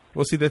 Yeah.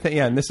 Well, see, the thing,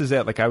 yeah, and this is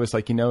it. Like, I was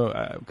like, you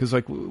know, because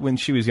like when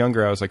she was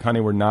younger, I was like, honey,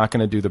 we're not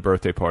going to do the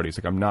birthday parties.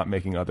 Like, I'm not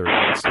making other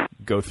adults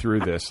go through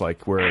this.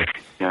 Like, where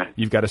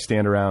you've got to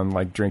stand around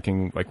like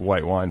drinking like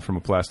white wine from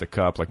a plastic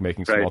cup, like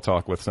making small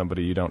talk with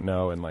somebody you don't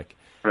know, and like,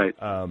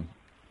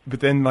 but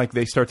then like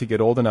they start to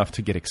get old enough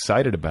to get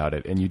excited about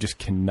it, and you just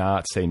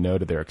cannot say no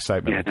to their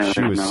excitement. Yeah,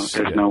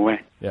 there's no way.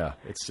 Yeah,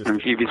 it's just.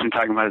 And Phoebe's been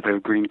talking about the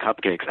green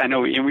cupcakes. I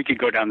know, and we could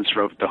go down this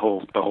road the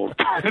whole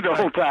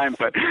time,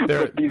 but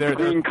these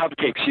green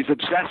cupcakes, she's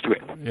obsessed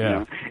with. Yeah. You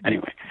know?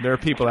 Anyway, there are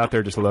people out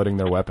there just loading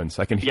their weapons.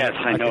 I can hear. Yes,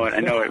 I know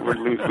it. We're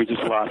loose. We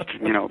just lost.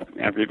 You know,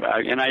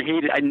 everybody, and I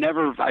hate it.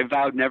 I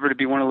vowed never to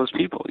be one of those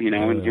people. You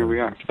know, and here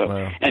we are. So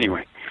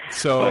anyway.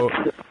 So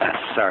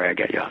sorry, I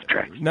got you off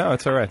track. No,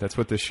 it's all right. That's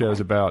what this show's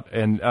about.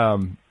 And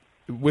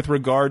with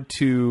regard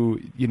to,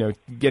 you know,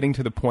 getting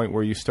to the point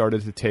where you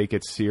started to take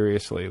it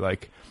seriously,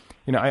 like,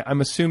 you know,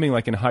 I'm assuming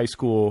like in high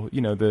school,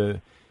 you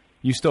know,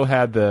 you still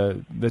had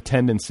the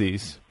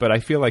tendencies, but I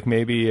feel like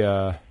maybe,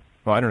 well,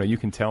 I don't know. You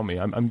can tell me.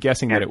 I'm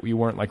guessing that you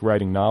weren't like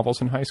writing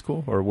novels in high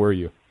school, or were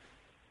you?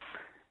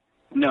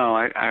 No,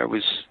 I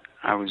was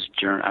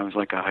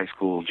like a high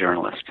school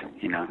journalist.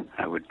 You know,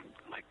 I was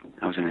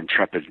an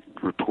intrepid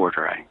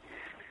reporter.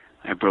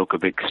 I broke a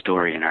big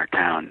story in our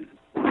town,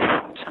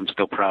 which I'm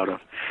still proud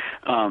of.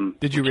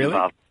 Did you really?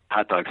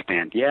 Hot dog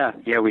stand. Yeah.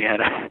 We had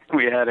a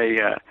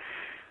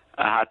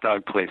hot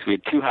dog place. We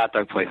had 2 hot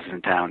dog places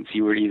in town. So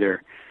you were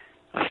either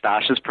a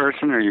Stasha's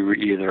person, or you were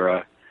either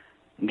a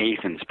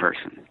Nathan's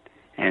person,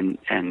 and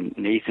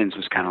Nathan's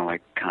was kind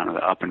of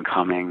the up and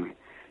coming,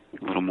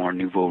 a little more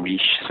nouveau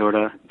riche sort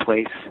of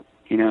place,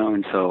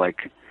 and so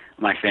like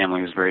my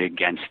family was very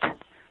against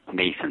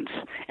Nathan's.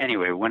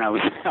 Anyway, when I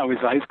was a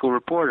high school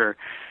reporter,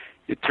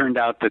 it turned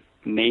out that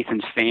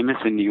Nathan's Famous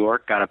in New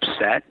York got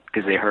upset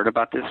because they heard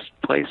about this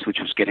place, which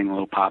was getting a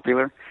little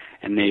popular,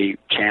 and they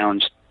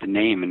challenged the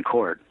name in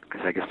court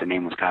because I guess the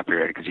name was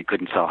copyrighted because you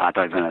couldn't sell hot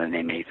dogs under the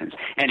name Nathan's.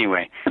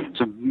 Anyway, it's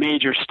a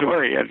major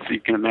story, as you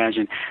can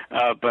imagine,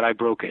 but I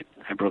broke it.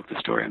 I broke the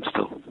story. I'm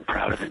still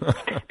proud of it.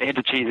 They had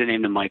to change the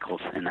name to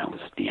Michael's, and that was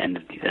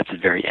that's the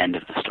very end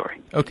of the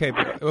story.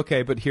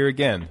 Okay, but here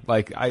again,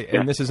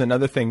 and this is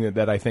another thing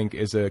that I think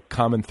is a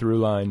common through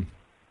line,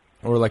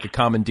 or like a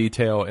common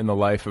detail in the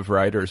life of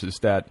writers, is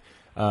that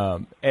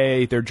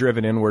A, they're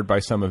driven inward by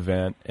some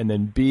event, and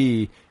then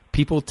B,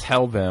 people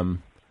tell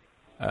them,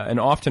 and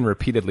often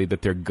repeatedly,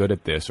 that they're good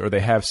at this, or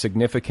they have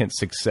significant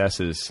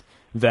successes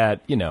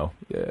that,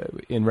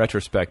 in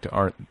retrospect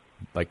aren't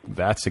like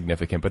that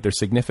significant, but they're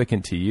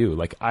significant to you.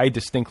 Like, I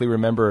distinctly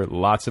remember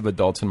lots of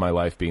adults in my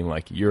life being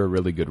like, you're a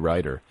really good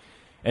writer.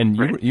 And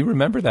you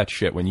remember that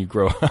shit when you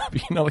grow up,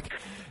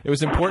 it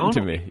was important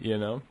to me,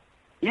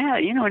 Yeah,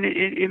 and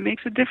it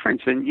makes a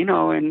difference, and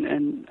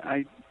and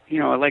I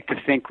like to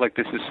think like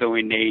this is so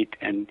innate,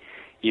 and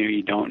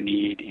you don't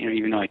need,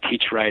 even though I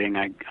teach writing,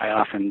 I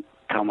often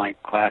tell my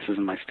classes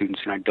and my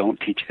students, I don't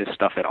teach this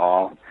stuff at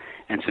all,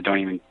 and so don't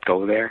even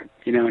go there.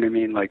 You know what I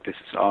mean? Like, this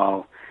is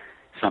all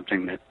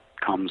something that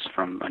comes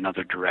from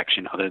another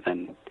direction other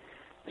than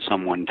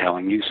someone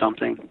telling you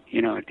something.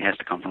 It has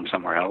to come from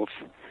somewhere else,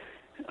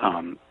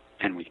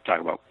 and we can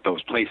talk about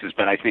those places.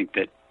 But I think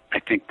that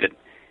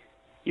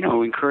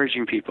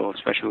encouraging people,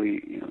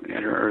 especially at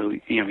an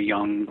early,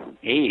 young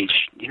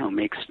age,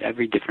 makes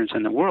every difference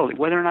in the world,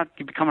 whether or not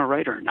you become a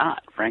writer or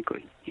not.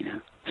 Frankly,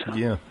 So.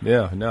 Yeah,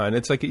 no, and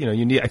it's like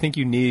I think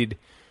you need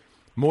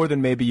more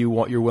than maybe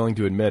you're willing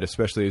to admit,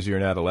 especially as you're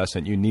an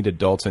adolescent. You need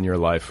adults in your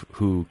life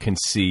who can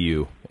see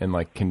you and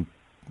can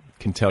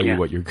tell you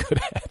what you're good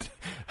at.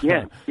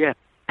 Yeah.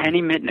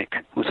 Penny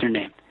Mitnick was her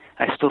name.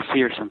 I still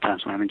see her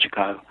sometimes when I'm in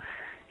Chicago.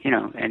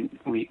 And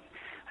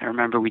I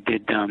remember we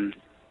did. Do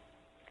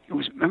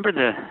you remember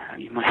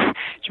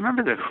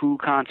the Who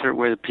concert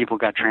where the people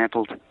got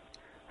trampled?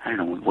 I don't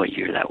know what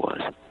year that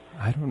was.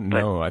 I don't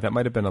know. That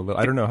might have been a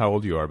little. I don't know how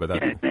old you are, but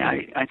that.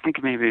 I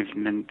think maybe it's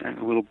been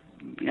a little.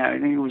 Yeah, I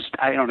think it was.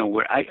 I don't know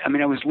where. I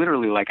was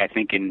literally I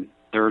think in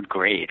third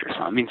grade or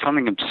something.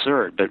 Something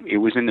absurd, but it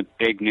was in the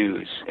big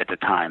news at the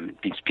time.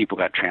 These people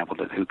got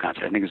trampled at the Who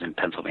concert. I think it was in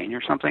Pennsylvania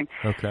or something.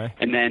 Okay.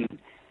 And then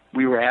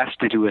we were asked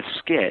to do a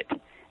skit,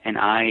 and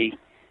I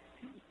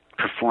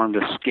performed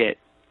a skit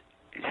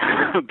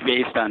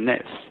based on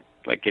this,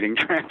 like getting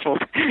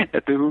trampled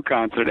at the Who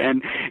concert.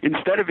 And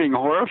instead of being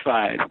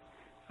horrified,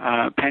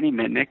 Penny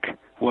Mitnick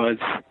was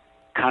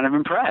kind of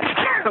impressed.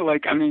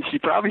 She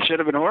probably should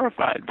have been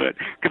horrified, but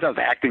because I was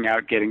acting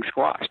out getting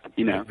squashed,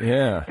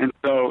 Yeah. And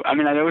so, that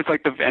was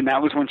and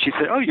that was when she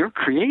said, "Oh, you're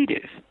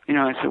creative."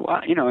 I said,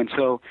 "Well," and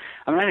so,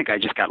 I think I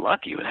just got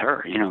lucky with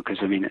her, because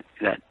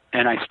that,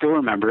 and I still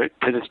remember it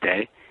to this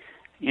day.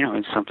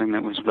 It's something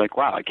that was like,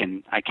 wow, I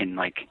can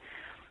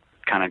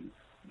kind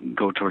of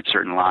go towards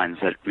certain lines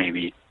that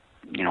maybe,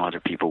 other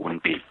people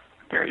wouldn't be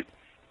very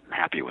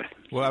happy with.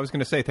 Well, I was going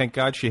to say, thank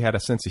God she had a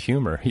sense of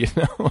humor, Yeah,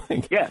 that was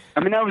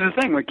the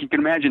thing. You can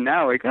imagine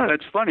now, oh,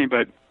 that's funny,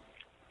 but,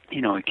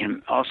 I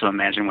can also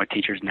imagine what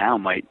teachers now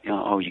might,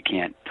 oh, you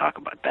can't talk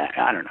about that.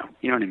 I don't know.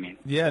 You know what I mean?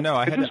 Yeah, no,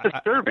 it was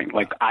disturbing.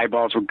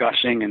 Eyeballs were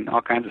gushing and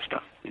all kinds of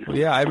stuff. Well,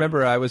 yeah, I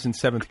remember I was in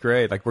 7th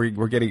grade.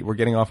 We're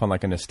getting off on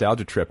a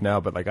nostalgia trip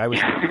now, but I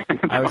was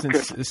in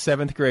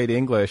 7th grade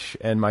English,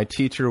 and my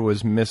teacher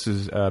was Miss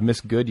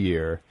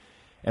Goodyear,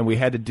 and we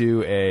had to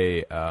do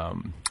a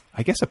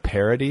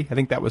parody. I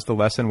think that was the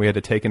lesson. We had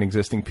to take an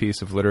existing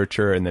piece of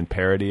literature and then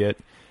parody it.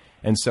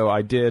 And so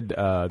I did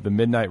The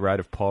Midnight Ride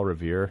of Paul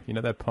Revere. You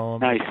know that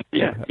poem? Nice.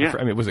 Yeah.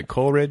 Was it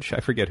Coleridge?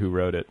 I forget who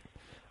wrote it.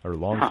 Or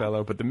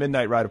Longfellow, but The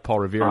Midnight Ride of Paul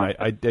Revere. And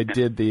I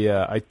did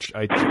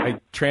I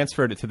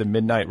transferred it to The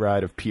Midnight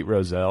Ride of Pete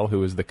Rozelle, who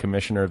was the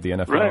commissioner of the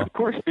NFL. Right, of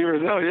course, Pete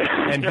Rozelle,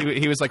 yeah. And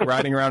he was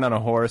riding around on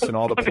a horse, and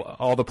all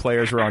the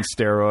players were on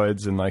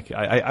steroids, and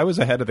I was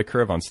ahead of the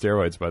curve on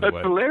steroids, by the way.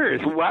 That's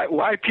hilarious.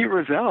 Why Pete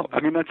Rozelle?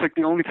 that's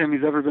the only time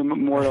he's ever been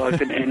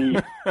memorialized in any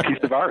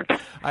piece of art.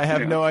 I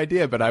have no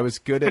idea, but I was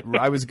good at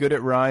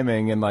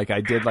rhyming, and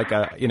I did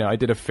I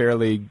did a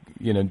fairly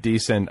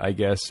decent, I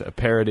guess, a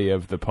parody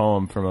of the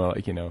poem from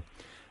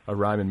a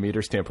rhyme and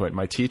meter standpoint.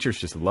 My teachers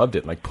just loved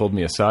it, pulled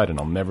me aside, and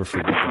I'll never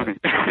forget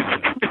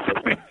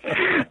that.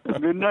 The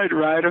Midnight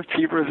Ride of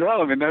Pete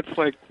Rozelle. That's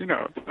I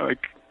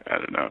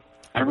don't know.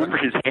 I remember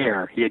his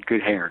hair. He had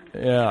good hair.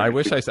 Yeah, I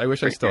wish I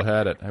still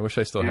had it. I wish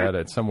I still had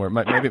it somewhere.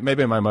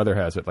 Maybe my mother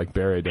has it,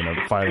 buried in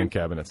a filing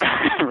cabinet.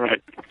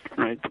 Right.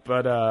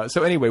 But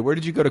so anyway, where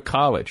did you go to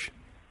college?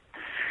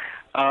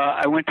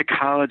 I went to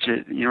college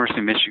at the University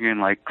of Michigan.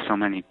 Like so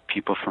many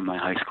people from my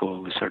high school,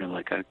 it was sort of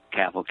like a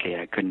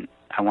cavalcade.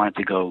 I wanted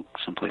to go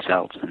someplace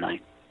else, and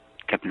I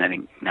kept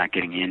not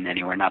getting in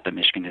anywhere. Not that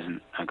Michigan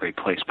isn't a great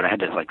place, but I had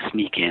to like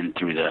sneak in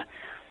through the,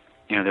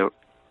 there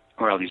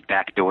were all these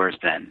back doors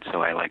then.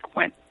 So I like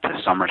went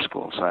to summer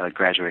school. So I like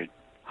graduated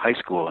high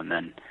school and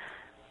then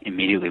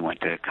immediately went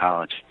to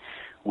college,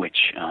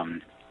 which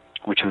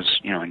was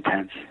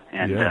intense.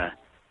 And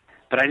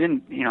but I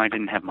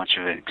didn't have much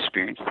of an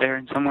experience there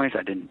in some ways.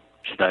 I didn't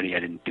study. I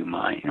didn't do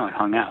I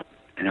hung out,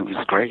 and it was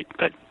great.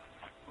 But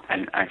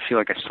I feel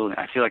like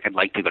I'd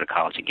like to go to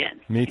college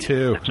again. Me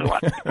too. That's a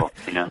lot of people,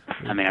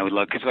 I mean, I would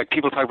love, because like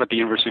people talk about the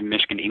University of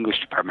Michigan English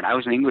department. I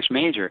was an English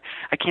major.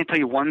 I can't tell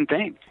you one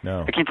thing.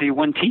 No. I can't tell you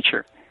one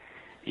teacher.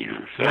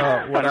 So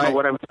I don't know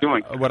what I was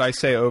doing. What I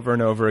say over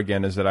and over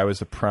again is that I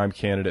was a prime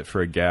candidate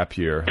for a gap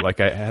year. Like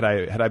had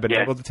I been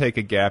able to take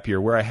a gap year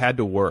where I had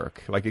to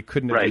work, like it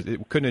couldn't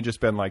have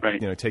just been like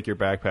take your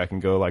backpack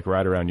and go like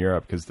ride around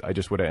Europe, because I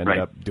just would have ended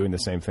up doing the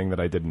same thing that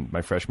I did in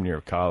my freshman year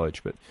of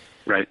college. But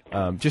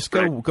just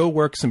go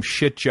work some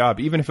shit job,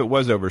 even if it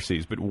was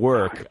overseas, but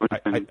work.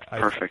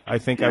 Perfect. I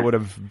think I would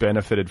have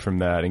benefited from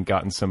that and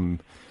gotten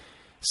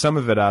some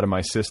of it out of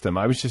my system.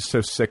 I was just so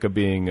sick of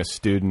being a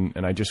student,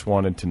 and I just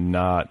wanted to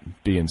not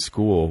be in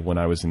school when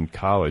I was in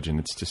college. And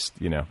it's just,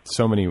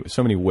 so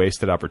many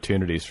wasted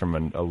opportunities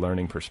from a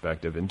learning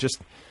perspective, and just,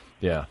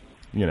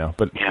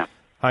 but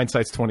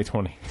hindsight's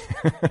 20/20.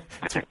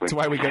 That's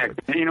why we get it.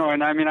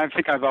 And I mean, I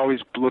think I've always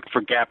looked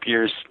for gap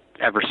years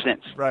ever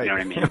since. Right. You know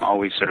what I mean? I'm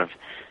always sort of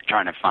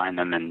trying to find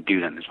them and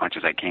do them as much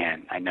as I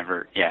can.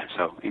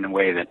 So in a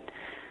way that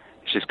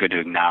it's just good to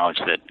acknowledge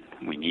that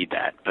we need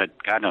that, but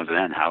God knows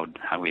then how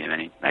we have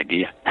any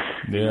idea.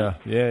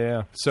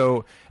 Yeah.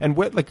 So, and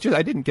what, like, just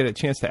I didn't get a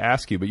chance to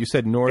ask you, but you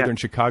said northern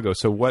Chicago.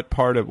 So, what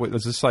part of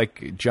was this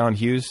like John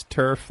Hughes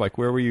turf? Like,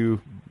 where were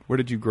you? Where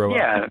did you grow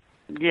up?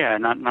 Yeah,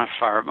 not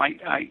far.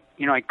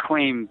 I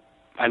claim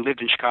I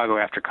lived in Chicago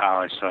after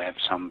college, so I have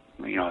some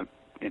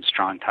and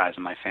strong ties,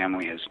 and my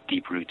family has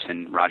deep roots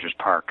in Rogers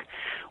Park,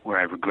 where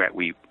I regret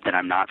that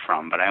I'm not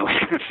from, but I always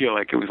feel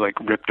like it was like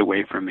ripped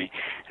away from me,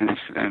 and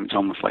it's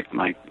almost like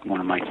one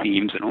of my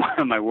themes and one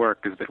of my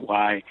work is that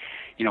why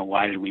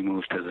did we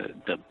move to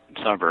the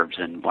suburbs,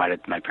 and why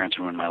did my parents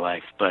ruin my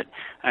life? But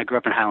I grew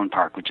up in Highland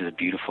Park, which is a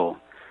beautiful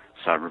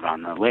suburb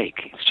on the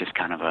lake. It's just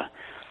kind of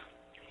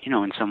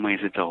in some ways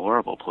it's a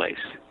horrible place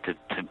to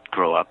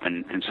grow up,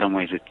 and in some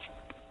ways it's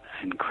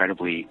an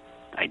incredibly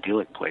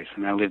idyllic place. I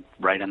mean, I lived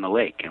right on the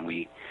lake, and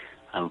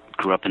I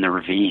grew up in the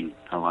ravine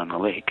along the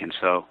lake, and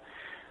so,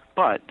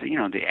 but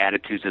the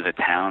attitudes of the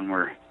town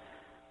were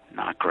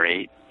not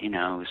great. It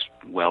was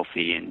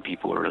wealthy, and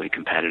people were really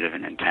competitive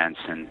and intense,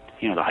 and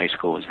the high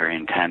school was very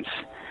intense.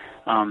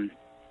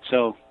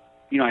 So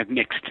I have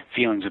mixed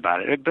feelings about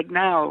it, but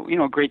now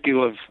a great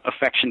deal of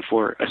affection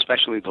for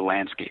especially the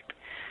landscape,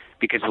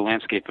 because the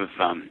landscape of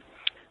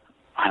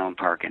Highland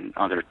Park and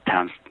other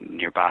towns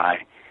nearby.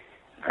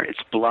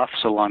 It's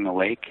bluffs along the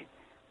lake,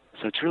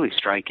 so it's really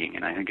striking,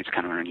 and I think it's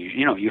kind of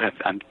unusual.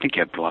 I think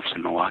you have bluffs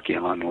in Milwaukee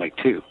along the lake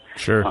too.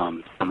 Sure.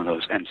 Some of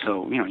those, and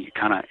so you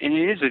kind of, and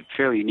it is a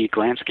fairly unique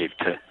landscape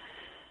to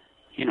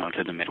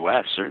the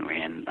Midwest certainly,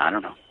 and I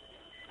don't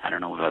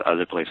know about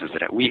other places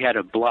we had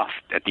a bluff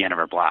at the end of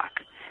our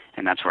block,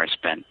 and that's where I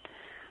spent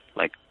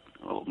like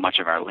much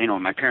of our,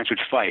 my parents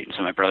would fight,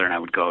 so my brother and I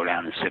would go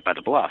down and sit by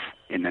the bluff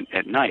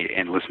at night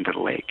and listen to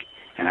the lake,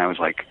 and I was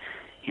like,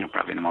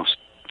 probably the most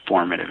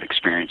formative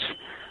experience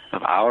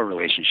of our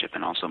relationship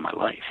and also my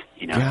life,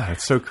 Yeah,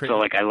 it's so crazy. So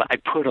like I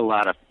put a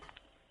lot of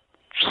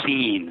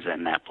scenes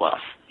in that bluff,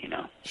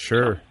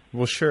 Sure. So.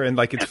 Well, sure. And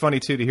like, it's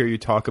funny too to hear you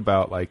talk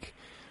about like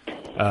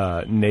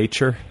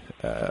nature,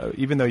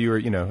 even though you were,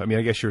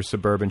 I guess you're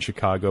suburban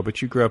Chicago,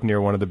 but you grew up near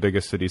one of the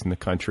biggest cities in the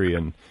country.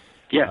 And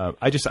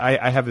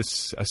I have a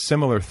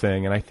similar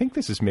thing. And I think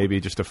this is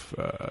maybe just a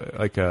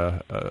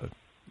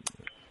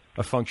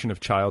function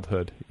of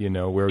childhood,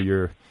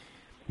 where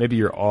maybe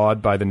you're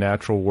awed by the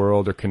natural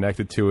world or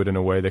connected to it in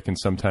a way that can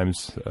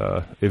sometimes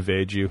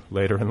evade you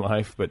later in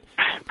life. But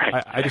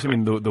I just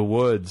mean the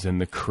woods and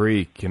the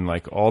creek and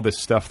like all this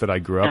stuff that I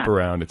grew up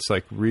around. It's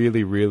like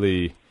really,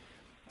 really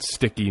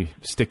sticky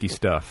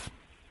stuff.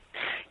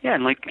 Yeah,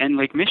 and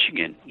like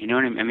Michigan, you know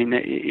what I mean? I mean,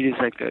 it is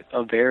like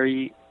a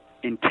very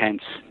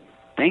intense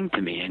thing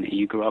to me, and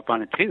you grew up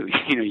on it too.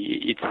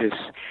 It's this.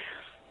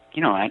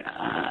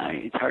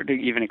 It's hard to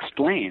even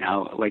explain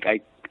how I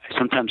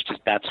sometimes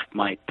just that's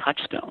my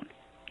touchstone,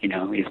 is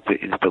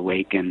the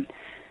lake, and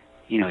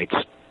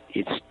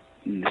it's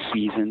in the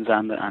seasons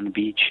on the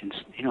beach, and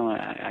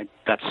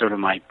that's sort of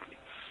my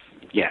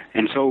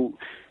and so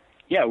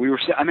we were.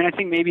 I mean, I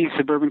think maybe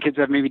suburban kids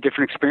have maybe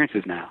different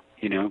experiences now,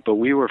 but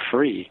we were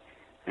free,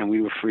 and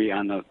we were free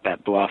on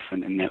that bluff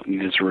and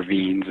those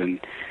ravines, and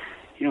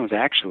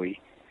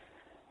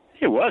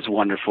it was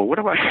wonderful.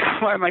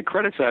 Why am I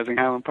criticizing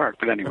Highland Park?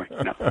 But anyway,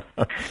 no.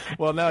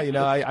 Well, no,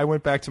 I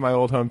went back to my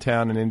old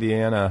hometown in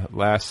Indiana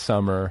last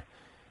summer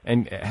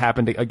and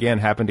happened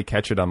to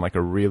catch it on like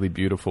a really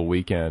beautiful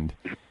weekend.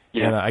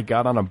 Yeah. And I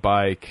got on a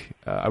bike.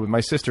 My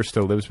sister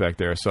still lives back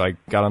there, so I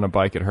got on a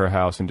bike at her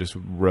house and just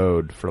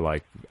rode for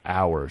like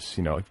hours.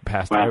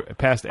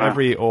 Past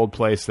every old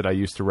place that I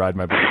used to ride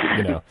my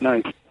bike.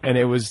 Nice. And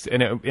it was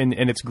and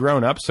it's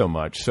grown up so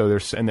much. So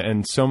there's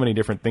and so many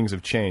different things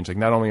have changed. Like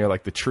not only are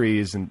like the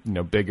trees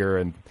and bigger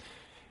and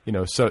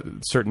so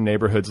certain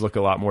neighborhoods look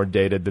a lot more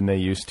dated than they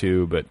used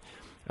to, but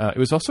it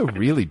was also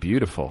really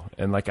beautiful.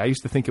 And like I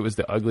used to think it was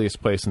the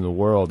ugliest place in the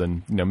world,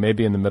 and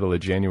maybe in the middle of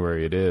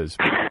January it is.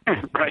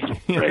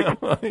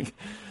 Right.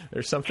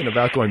 There's something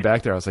about going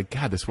back there. I was like,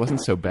 God, this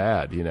wasn't so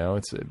bad.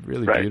 It's a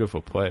really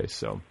beautiful place.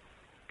 So.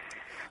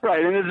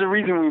 Right, and there's a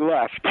reason we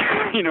left.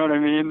 You know what I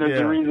mean?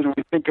 There's a reason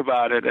we think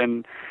about it,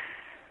 and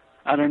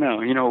I don't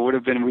know. It would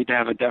have been we'd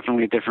have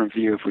definitely a different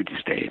view if we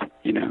just stayed.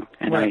 And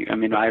right.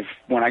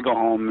 When I go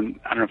home, and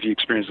I don't know if you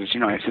experience this.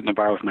 I sit in the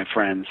bar with my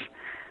friends,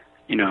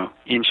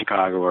 in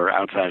Chicago or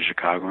outside of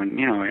Chicago, and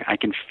I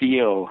can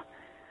feel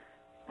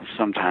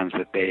sometimes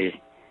that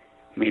they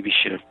maybe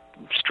should have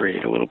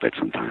strayed a little bit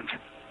sometimes.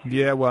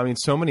 Yeah, well,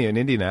 so many in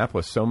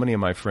Indianapolis, so many of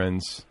my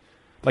friends,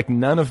 like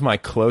none of my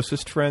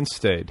closest friends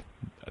stayed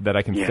that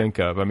I can think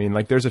of.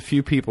 There's a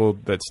few people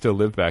that still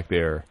live back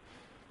there.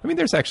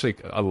 There's actually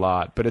a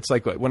lot, but it's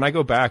like when I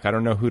go back, I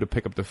don't know who to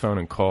pick up the phone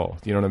and call.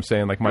 You know what I'm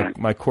saying? Like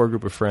my core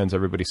group of friends,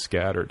 everybody's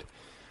scattered.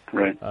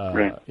 Right.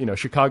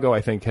 Chicago,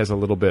 I think, has a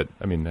little bit.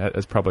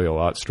 Has probably a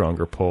lot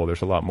stronger pull.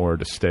 There's a lot more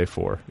to stay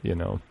for.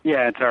 Yeah,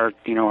 it's our.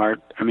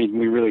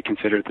 We really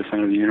consider it the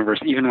center of the universe.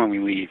 Even when we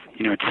leave,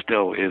 it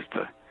still is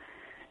the.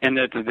 And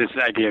that this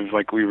idea of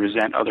like we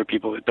resent other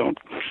people that don't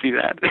see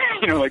that.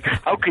 Like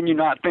how can you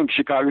not think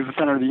Chicago's the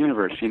center of the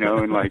universe?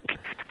 And like.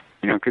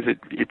 Because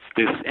it's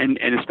this, and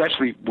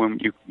especially when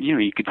you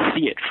could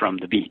see it from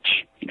the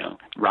beach,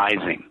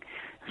 rising.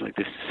 It's like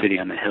this city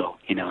on the hill,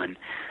 and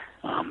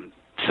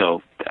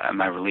so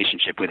my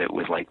relationship with it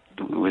was like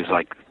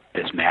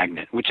this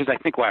magnet, which is I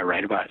think why I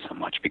write about it so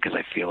much, because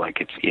I feel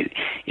like it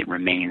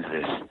remains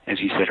this,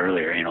 as you said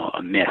earlier,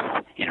 a myth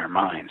in our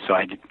minds. So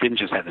I didn't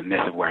just have the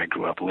myth of where I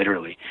grew up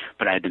literally,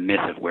 but I had the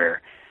myth of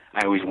where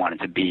I always wanted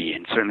to be,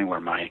 and certainly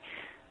where my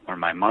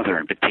mother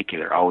in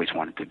particular always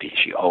wanted to be.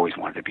 She always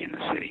wanted to be in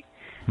the city.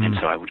 And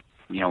so I would,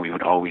 we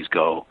would always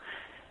go,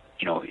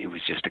 it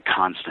was just a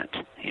constant,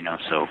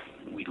 so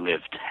we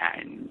lived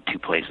in two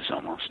places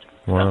almost.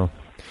 Wow.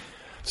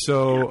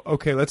 So,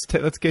 okay, let's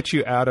get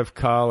you out of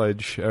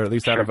college, or at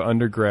least out of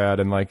undergrad.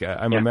 And like,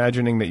 I'm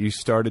imagining that you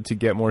started to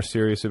get more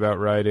serious about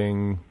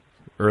writing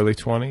early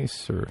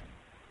 20s or?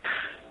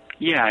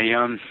 Yeah,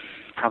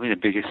 probably the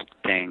biggest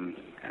thing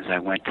is I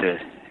went to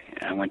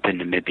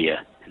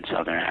Namibia in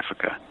Southern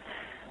Africa,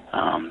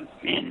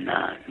 in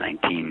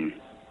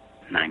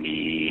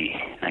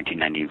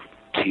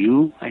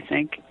 1992, I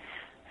think,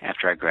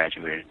 after I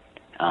graduated.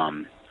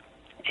 And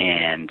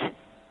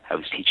I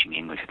was teaching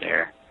English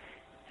there,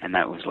 and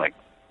that was like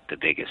the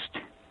biggest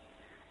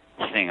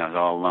thing. I was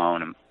all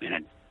alone in a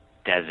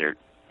desert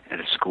at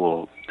a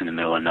school in the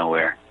middle of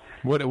nowhere.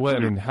 How did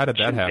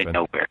that happen?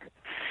 Nowhere.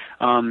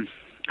 How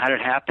did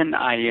it happen?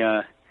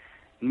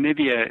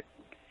 Namibia,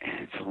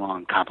 it's a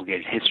long,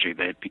 complicated history,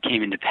 but it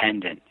became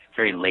independent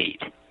very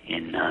late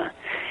in the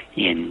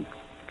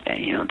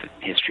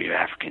history of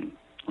African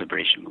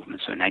liberation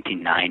movement. So in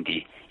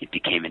 1990, it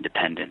became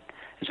independent.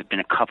 There's been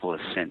a couple of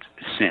since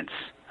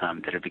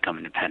that have become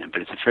independent,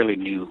 but it's a fairly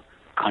new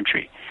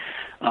country.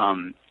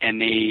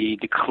 And they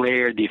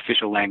declared the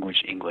official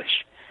language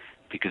English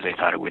because they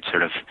thought it would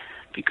sort of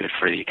be good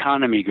for the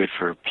economy, good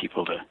for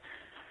people to,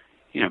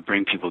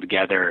 bring people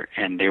together.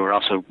 And they were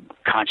also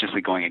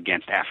consciously going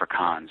against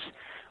Afrikaans,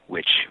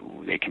 which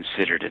they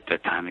considered at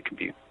that time it could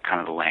be kind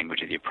of the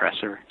language of the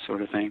oppressor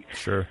sort of thing.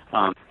 Sure.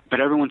 But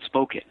everyone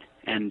spoke it,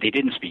 and they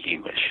didn't speak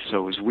English. So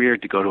it was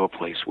weird to go to a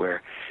place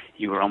where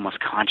you were almost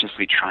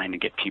consciously trying to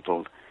get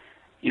people,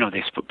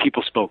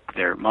 people spoke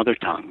their mother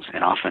tongues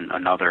and often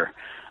another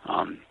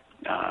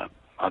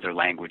other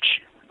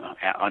language,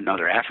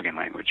 another African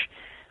language,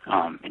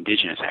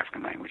 indigenous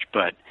African language.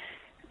 But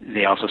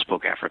they also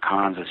spoke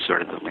Afrikaans as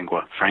sort of the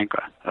lingua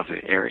franca of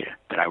the area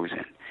that I was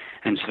in.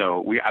 And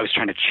so I was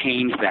trying to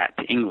change that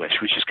to English,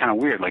 which is kind of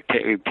weird, like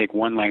take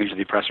one language of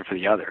the oppressor for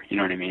the other, you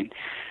know what I mean?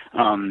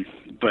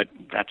 But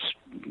that's,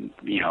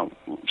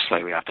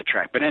 slightly off the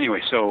track. But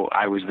anyway, so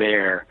I was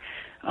there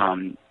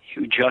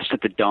just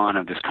at the dawn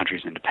of this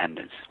country's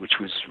independence, which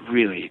was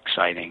really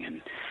exciting.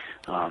 And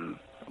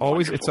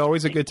it's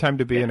always a good time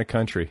to be in a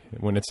country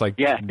when it's like...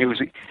 Yeah, it was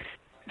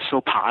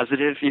so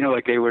positive,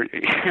 like they were...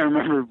 I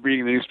remember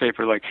reading the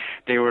newspaper, like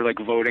they were like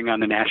voting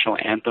on the national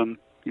anthem.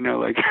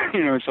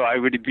 So I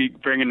would be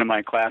bringing to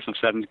my class of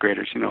seventh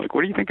graders, like,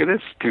 what do you think of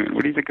this tune?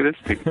 What do you think of this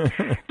tune?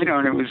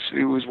 And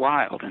it was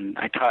wild. And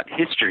I taught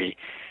history,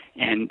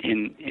 and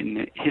in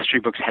the history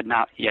books had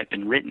not yet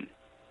been written.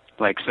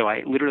 So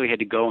I literally had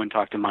to go and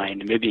talk to my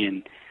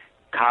Namibian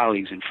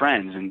colleagues and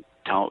friends and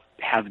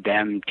have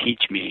them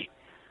teach me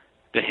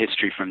the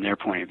history from their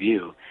point of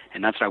view.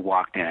 And that's what I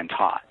walked in and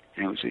taught.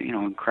 And it was,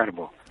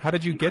 incredible. How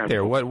did you get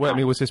there? What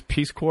was this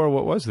Peace Corps?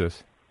 What was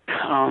this?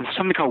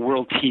 Something called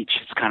World Teach.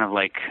 It's kind of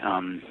like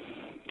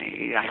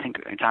I think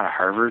it's out of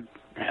Harvard.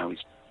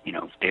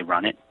 They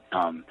run it,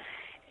 and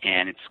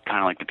it's kind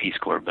of like the Peace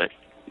Corps, but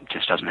it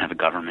just doesn't have a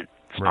government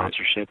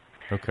sponsorship.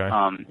 Right. Okay.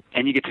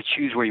 And you get to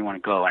choose where you want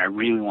to go. And I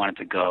really wanted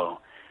to go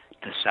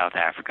to South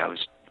Africa. I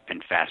was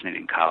been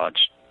fascinated in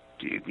college.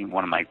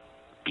 One of my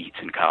beats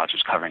in college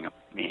was covering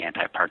the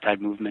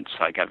anti-apartheid movement,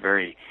 so I got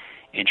very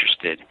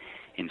interested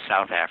in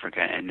South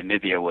Africa, and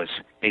Namibia was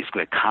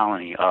basically a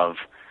colony of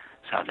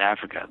South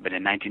Africa. But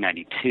in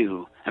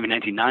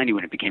 1990,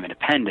 when it became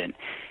independent,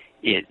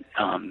 it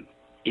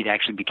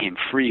actually became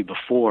free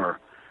before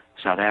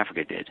South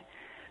Africa did.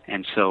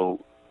 And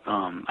so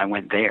I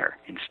went there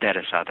instead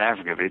of South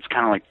Africa. But it's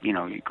kind of like,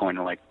 you're going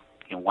to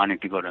wanting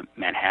to go to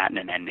Manhattan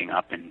and ending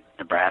up in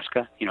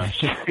Nebraska. It's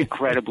just an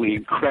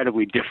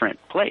incredibly different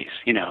place,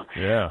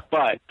 Yeah.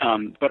 But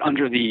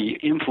under the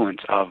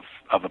influence of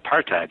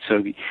apartheid.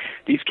 So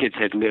these kids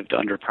had lived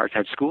under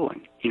apartheid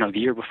schooling, the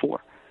year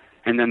before.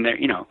 And then they're,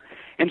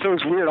 and so it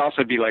was weird also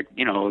to be like,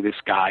 this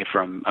guy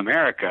from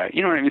America,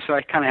 you know what I mean? So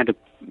I kind of had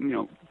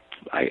to,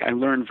 I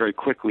learned very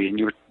quickly, and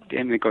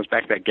it goes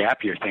back to that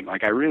gap year thing.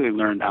 Like I really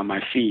learned on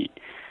my feet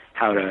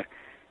how to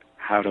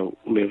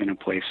live in a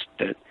place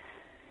that,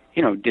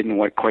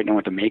 didn't quite know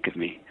what to make of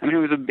me. I mean,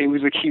 it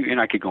was a cute, and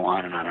I could go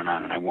on and on and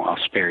on, and I'll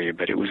spare you,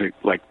 but it was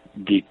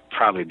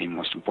probably the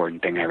most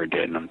important thing I ever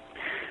did, and I'm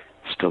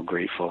still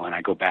grateful, and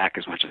I go back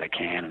as much as I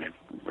can, and I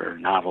wrote a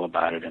novel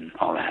about it and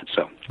all that.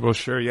 So, well,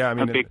 sure, yeah, I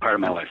mean, a big part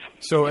of my life.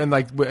 So, and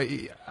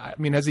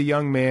as a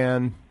young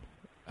man,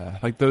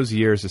 like those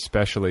years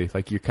especially,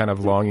 like you're kind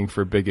of longing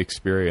for a big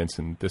experience,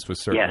 and this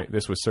was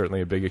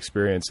certainly a big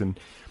experience, and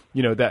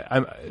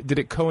did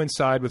it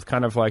coincide with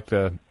kind of like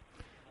the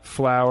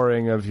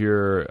flowering of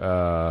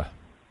your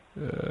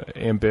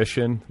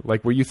ambition?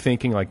 Like, were you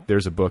thinking like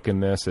there's a book in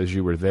this as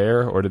you were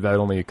there, or did that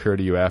only occur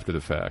to you after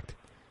the fact?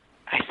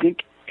 I think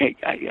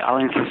I'll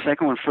answer the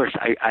second one first.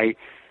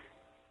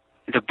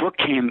 The book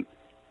came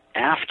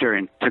after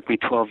and took me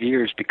 12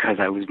 years because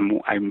I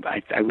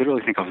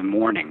literally think I was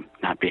mourning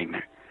not being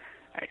there.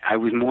 I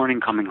was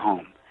mourning coming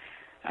home.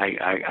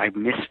 I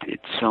missed it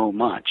so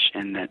much,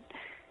 and that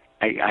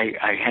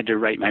I had to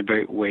write my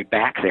way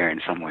back there in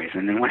some ways.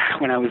 And then when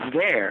I was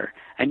there,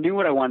 I knew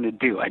what I wanted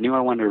to do. I knew I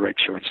wanted to write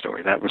short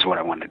stories. That was what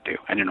I wanted to do.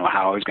 I didn't know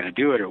how I was going to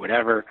do it or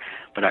whatever,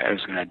 but I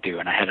was going to do.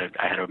 And I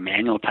had a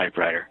manual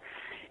typewriter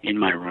in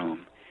my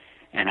room,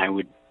 and I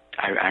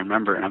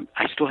remember, and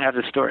I still have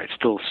the story. It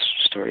still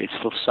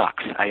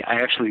sucks.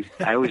 I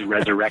always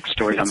resurrect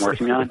stories I'm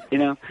working on.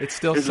 It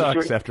still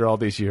sucks after all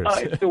these years.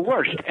 It's the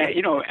worst.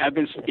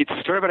 It's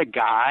a story about a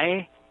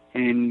guy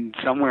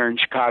somewhere in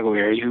Chicago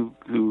area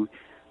who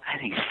I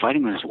think he's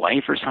fighting with his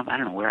wife or something. I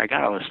don't know where I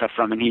got all this stuff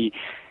from, and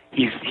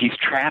he's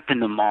trapped in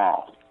the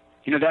mall.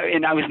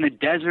 And I was in the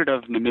desert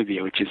of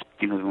Namibia, which is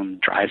one of the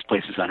driest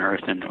places on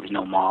earth, and there was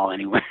no mall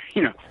anywhere.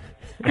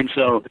 And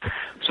so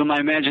my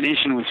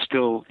imagination was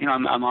still,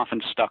 I'm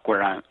often stuck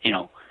where I'm,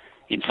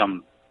 in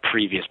some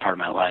previous part of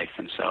my life,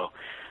 and so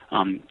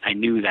I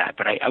knew that,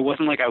 but I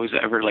wasn't like I was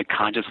ever like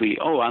consciously,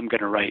 I'm going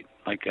to write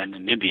like a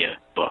Namibia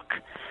book.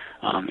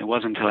 It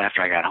wasn't until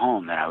after I got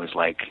home that I was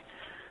like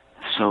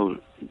so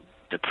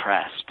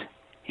depressed,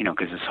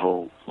 because this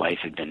whole life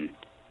had been,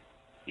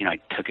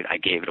 I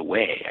gave it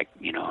away.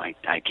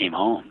 I came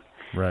home,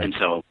 right? And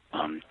so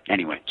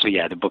anyway, so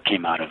yeah, the book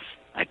came out of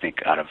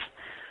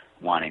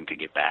wanting to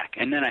get back,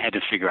 and then I had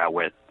to figure out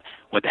what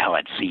the hell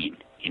I'd seen,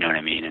 you know what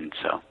I mean? And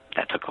so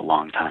that took a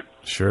long time.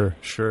 Sure.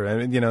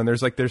 And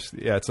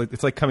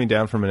it's like coming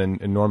down from an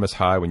enormous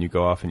high when you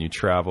go off and you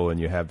travel and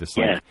you have this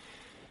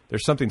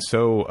there's something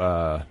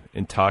so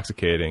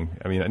intoxicating.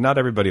 I mean, not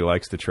everybody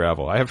likes to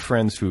travel. I have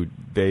friends who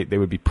they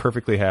would be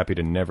perfectly happy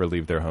to never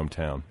leave their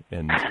hometown,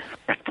 and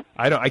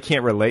I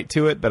can't relate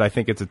to it, but I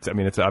think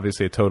it's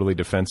obviously a totally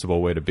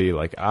defensible way to be.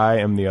 Like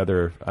I'm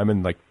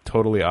in like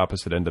totally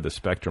opposite end of the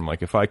spectrum.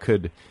 Like if I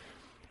could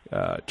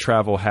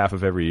travel half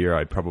of every year,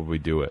 I'd probably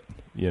do it,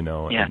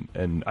 Yeah.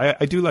 And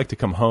I do like to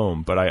come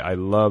home, but I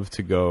love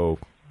to go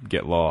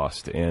get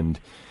lost. And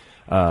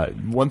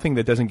one thing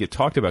that doesn't get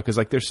talked about, because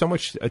like there's so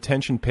much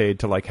attention paid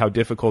to like how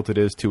difficult it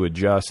is to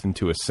adjust and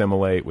to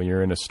assimilate when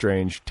you're in a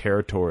strange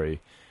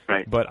territory.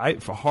 Right. But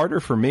harder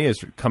for me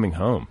is coming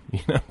home,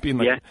 being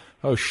like,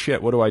 oh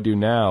shit, what do I do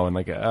now? And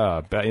like,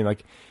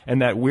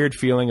 and that weird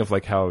feeling of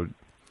like how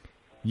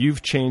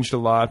you've changed a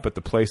lot, but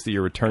the place that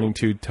you're returning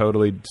to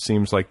totally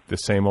seems like the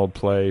same old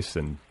place.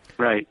 And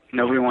right,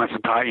 nobody wants to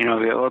talk.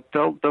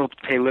 They'll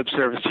pay lip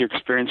service to your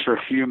experience for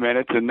a few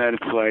minutes, and then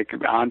it's like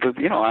onto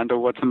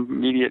what's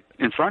immediate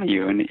in front of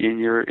you, and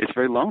it's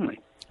very lonely.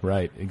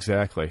 Right,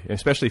 exactly.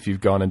 Especially if you've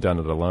gone and done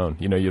it alone.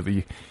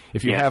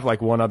 if you have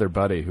like one other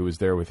buddy who was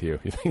there with you,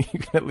 you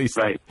can at least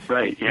right.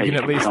 Yeah, you can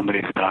at least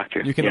somebody to talk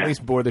to. You can at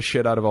least bore the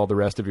shit out of all the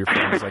rest of your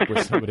friends like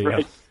with somebody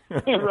else.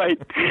 Right.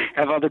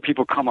 Have other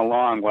people come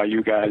along while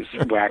you guys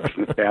wax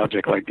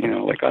nostalgic, like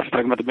us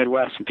talking about the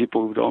Midwest and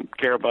people who don't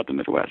care about the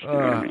Midwest. You know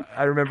what I mean?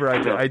 I remember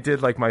I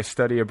did like my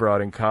study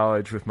abroad in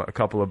college with a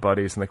couple of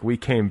buddies, and like we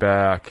came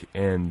back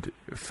and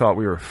thought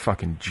we were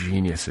fucking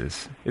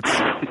geniuses.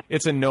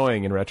 It's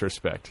annoying in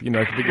retrospect, when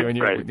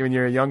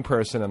you're a young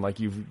person and like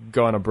you've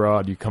gone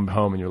abroad, you come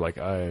home and you're like,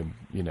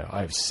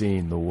 I've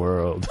seen the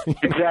world.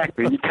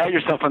 Exactly. You pat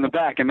yourself on the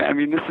back, and I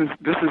mean, this is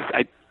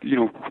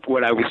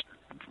what I was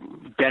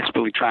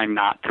desperately trying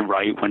not to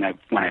write when I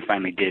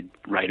finally did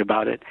write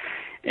about it,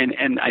 and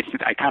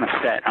I kind of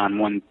set on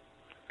one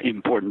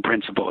important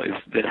principle, is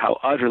that how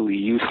utterly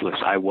useless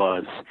I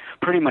was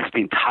pretty much the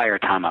entire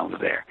time I was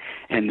there,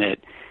 and that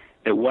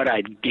what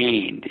I'd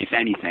gained, if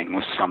anything,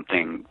 was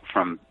something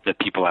from the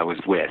people I was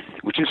with,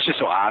 which is just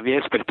so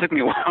obvious, but it took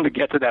me a while to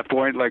get to that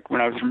point. Like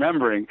when I was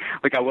remembering,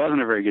 like I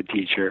wasn't a very good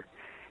teacher.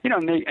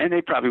 And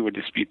they probably would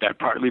dispute that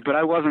partly, but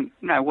I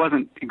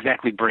wasn't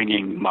exactly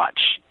bringing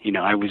much.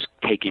 I was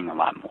taking a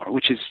lot more,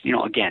 which is,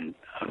 again,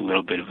 a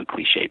little bit of a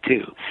cliche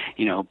too,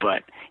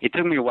 but it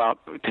took me a while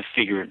to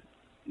figure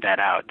that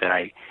out,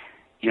 that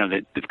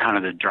that kind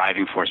of the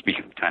driving force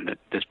behind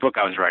this book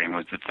I was writing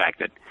was the fact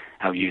that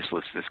how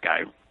useless this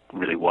guy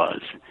really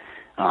was.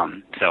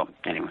 So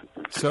anyway.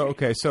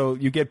 So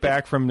you get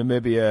back from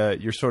Namibia,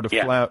 you're sort of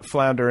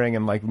floundering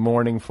and like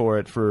mourning for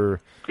it for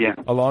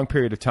a long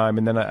period of time,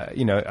 and then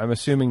I'm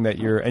assuming that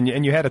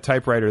and you had a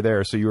typewriter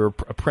there, so you were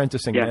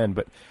apprenticing then.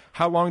 But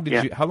how long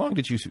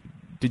did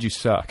you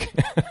suck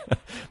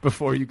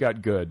before you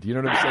got good? You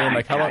know what I'm saying?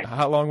 Like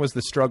how long was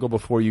the struggle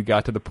before you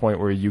got to the point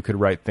where you could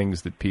write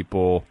things that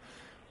people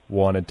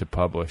wanted to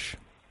publish?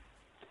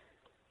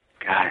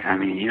 God, I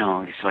mean,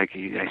 it's like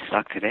I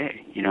suck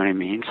today. You know what I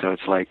mean? So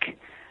it's like,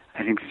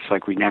 I think it's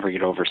like we never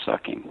get over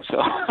sucking. So,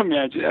 I mean,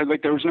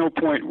 like there was no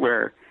point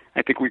where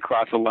I think we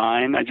cross a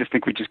line. I just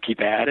think we just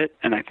keep at it,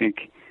 and I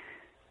think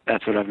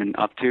that's what I've been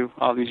up to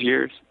all these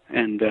years.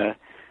 And,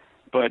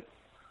 but,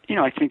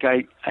 I think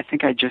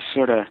I just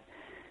sort of.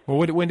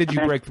 Well, when did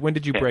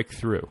you break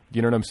through?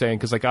 You know what I'm saying?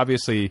 Because like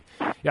obviously,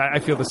 I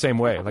feel the same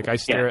way. Like I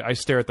stare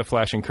at the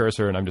flashing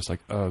cursor, and I'm just like,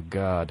 oh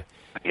God.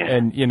 Yeah.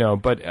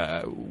 And but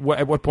at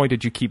what point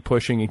did you keep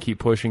pushing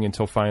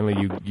until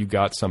finally you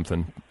got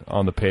something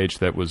on the page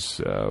that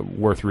was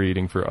worth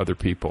reading for other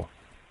people?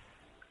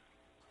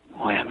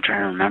 Boy, I'm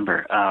trying to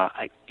remember.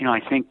 I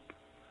think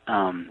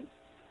I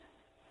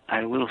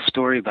had a little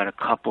story about a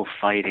couple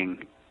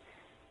fighting,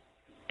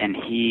 and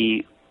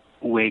he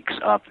wakes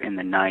up in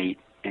the night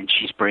and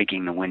she's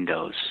breaking the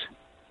windows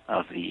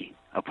of the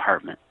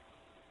apartment.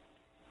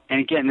 And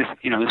again, this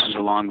was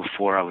long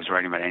before I was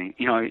writing about any,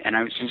 and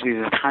I was just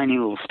a tiny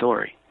little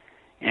story,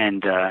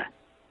 and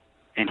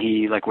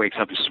he like wakes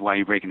up and says, "Why are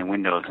you breaking the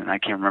windows?" And I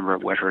can't remember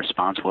what her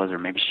response was, or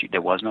maybe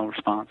there was no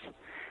response.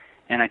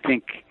 And I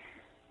think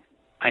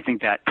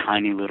that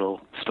tiny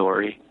little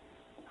story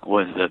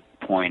was the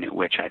point at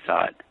which I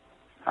thought,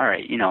 all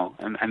right,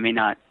 I may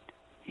not,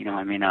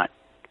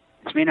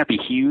 this may not be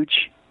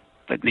huge,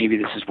 but maybe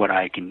this is what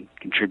I can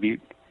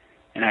contribute.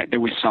 And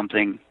there was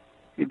something.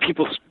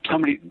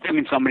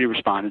 Somebody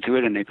responded to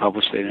it, and they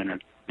published it in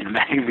a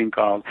magazine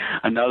called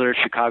Another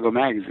Chicago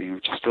Magazine,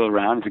 which is still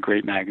around. It's a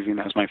great magazine.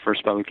 That was my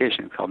first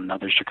publication. It's called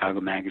Another Chicago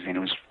Magazine. It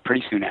was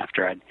pretty soon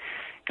after I'd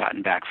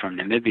gotten back from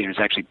Namibia. It was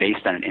actually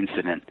based on an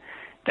incident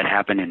that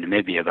happened in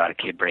Namibia about a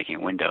kid breaking a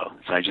window.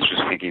 So I just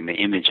was thinking the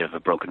image of a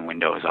broken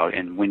window is out.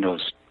 And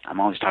windows, I'm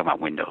always talking about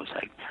windows.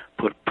 Like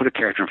put a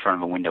character in front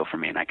of a window for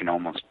me, and I can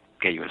almost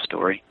get you a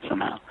story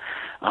somehow.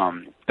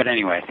 But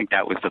anyway, I think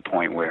that was the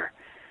point where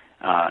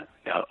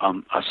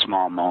a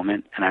small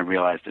moment, and I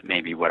realized that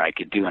maybe what I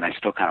could do, and I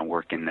still kind of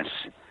work in this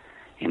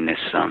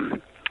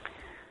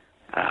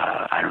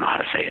I don't know how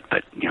to say it,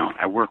 but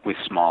I work with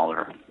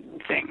smaller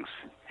things,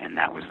 and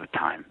that was the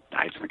time.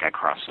 I just think I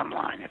crossed some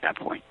line at that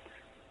point.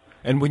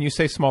 And when you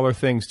say smaller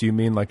things, do you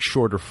mean like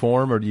shorter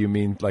form, or do you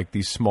mean like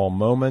these small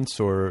moments,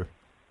 or?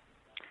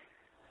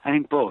 I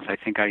think both. I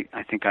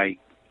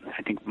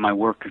think my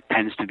work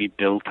tends to be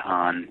built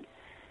on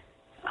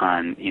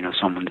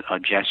a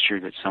gesture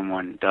that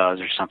someone does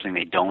or something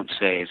they don't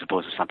say as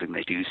opposed to something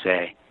they do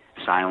say.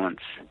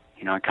 Silence,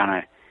 and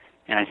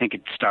I think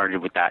it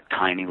started with that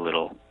tiny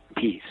little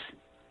piece,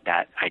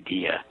 that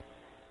idea.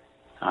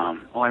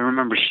 I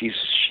remember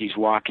she's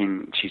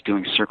walking, she's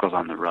doing circles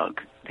on the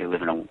rug. They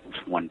live in a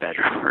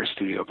one-bedroom or a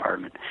studio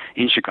apartment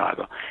in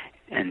Chicago,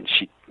 and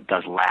she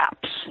does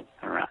laps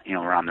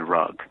around the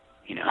rug.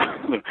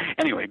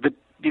 Anyway, but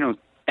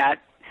that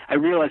I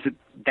realized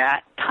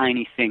that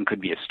tiny thing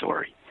could be a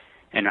story.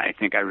 And I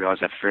think I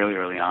realized that fairly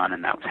early on,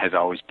 and that has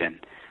always been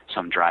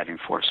some driving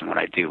force in what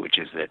I do, which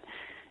is that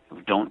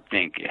don't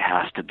think it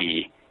has to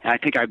be. And I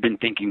think I've been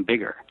thinking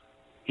bigger,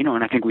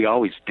 and I think we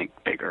always think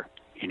bigger,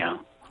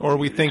 Or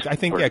we think,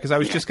 because I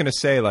was just going to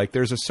say, like,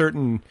 there's a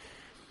certain,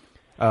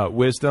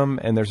 wisdom,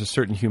 and there's a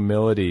certain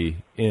humility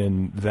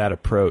in that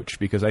approach,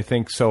 because I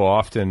think so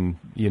often,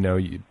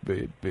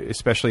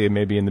 especially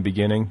maybe in the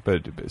beginning,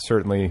 but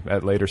certainly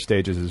at later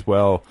stages as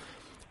well,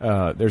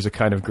 there's a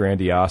kind of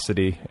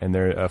grandiosity and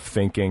there of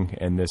thinking,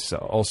 and this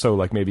also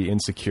like maybe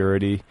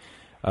insecurity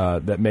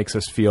that makes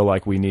us feel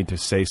like we need to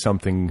say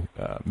something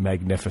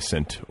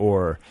magnificent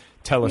or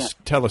tell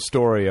a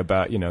story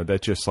about, that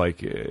just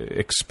like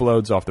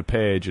explodes off the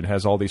page and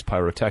has all these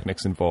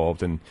pyrotechnics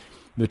involved. And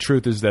the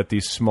truth is that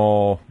these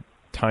small,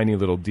 tiny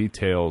little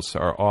details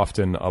are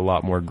often a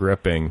lot more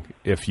gripping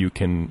if you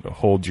can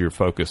hold your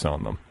focus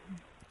on them.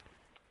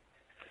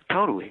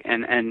 Totally.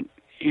 And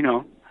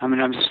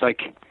I'm just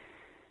like,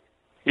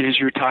 and as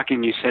you were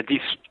talking, you said these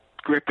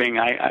gripping.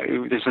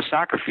 There's a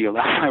soccer field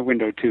out my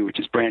window too, which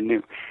is brand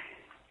new.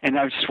 And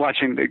I was just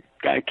watching the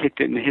guy kicked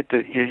it and hit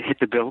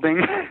the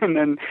building, and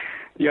then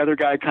the other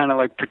guy kind of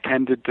like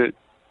pretended that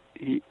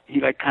he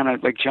like kind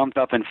of like jumped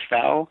up and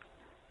fell,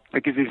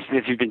 like as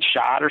if he'd been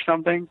shot or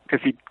something, because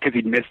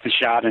he'd missed the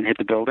shot and hit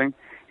the building.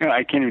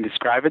 I can't even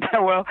describe it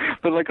that well,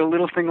 but like a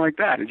little thing like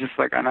that. It's just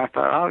like, and I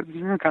thought, oh, this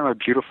is kind of a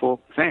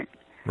beautiful thing,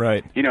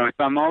 right? So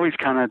I'm always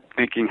kind of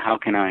thinking, how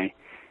can I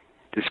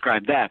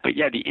describe that? But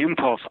yeah, the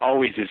impulse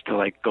always is to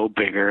like go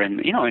bigger, and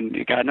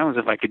and God knows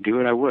if I could do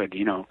it, I would,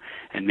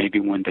 and maybe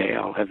one day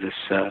I'll have this,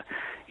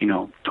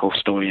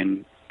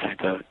 Tolstoyan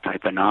type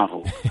of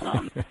novel,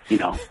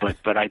 but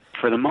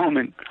for the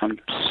moment, I'm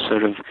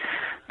sort of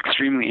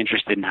extremely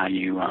interested in how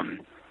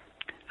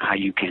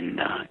you can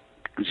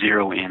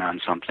zero in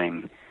on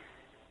something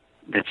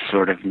that's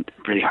sort of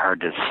really hard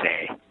to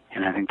say,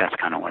 and I think that's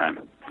kind of what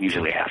I'm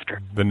usually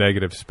after. The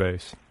negative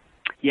space.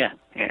 Yeah,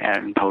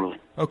 totally.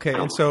 Okay,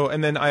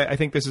 and then I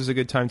think this is a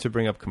good time to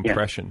bring up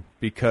compression,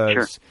 because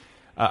sure.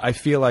 I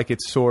feel like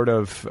it's sort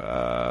of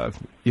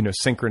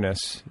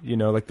synchronous.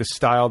 Like the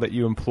style that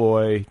you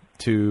employ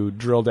to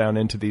drill down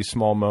into these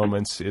small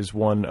moments is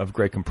one of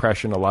great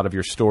compression. A lot of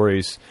your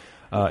stories,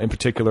 in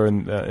particular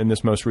in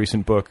this most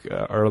recent book,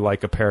 are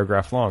like a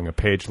paragraph long, a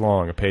page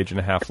and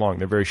a half long.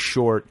 They're very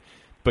short,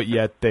 but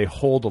yet they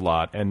hold a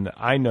lot. And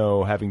I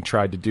know, having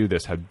tried to do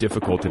this, how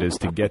difficult it is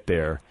to get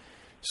there.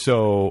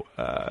 So,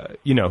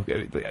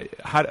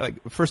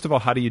 first of all,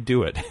 how do you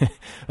do it?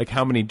 Like,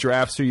 how many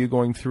drafts are you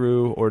going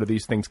through, or do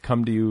these things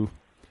come to you,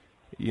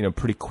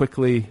 pretty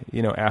quickly,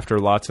 after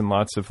lots and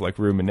lots of like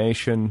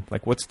rumination?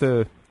 Like, what's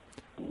the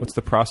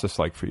process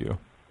like for you?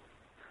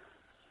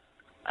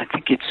 I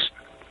think it's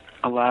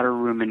a lot of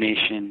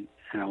rumination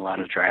and a lot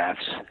of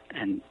drafts,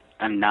 and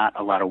not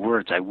a lot of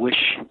words. I wish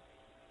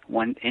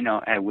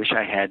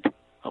I had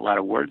a lot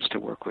of words to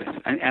work with,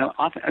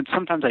 and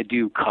sometimes I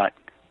do cut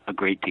a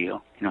great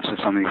deal. So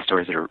some of these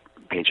stories that are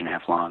a page and a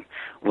half long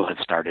will have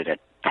started at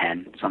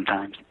 10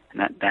 sometimes, and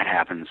that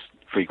happens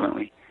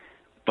frequently.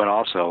 But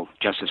also,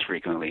 just as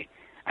frequently,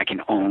 I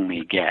can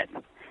only get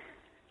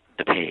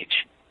the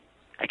page.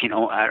 I can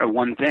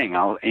one thing.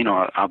 I'll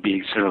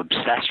be sort of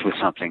obsessed with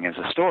something as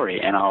a story,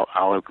 and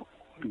I'll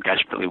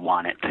desperately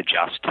want it to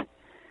just.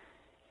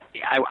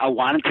 I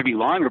want it to be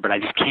longer, but I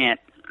just can't.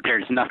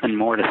 There's nothing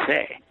more to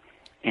say.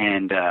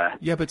 And but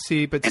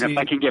if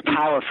I can get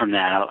power from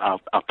that,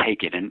 I'll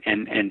take it.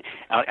 And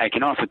I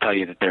can also tell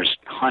you that there's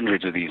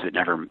hundreds of these that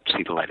never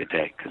see the light of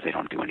day because they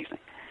don't do anything.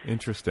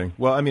 Interesting.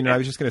 Well, I mean, I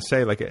was just going to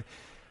say, like,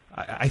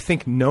 I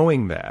think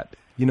knowing that,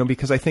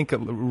 because I think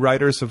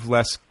writers of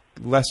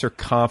lesser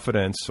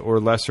confidence or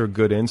lesser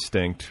good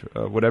instinct,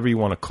 whatever you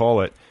want to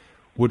call it,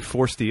 would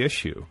force the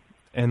issue.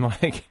 And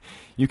like,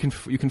 you can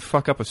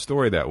fuck up a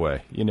story that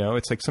way.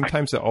 It's like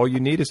sometimes all you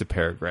need is a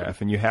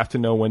paragraph, and you have to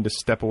know when to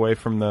step away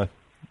from the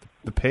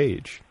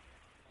page.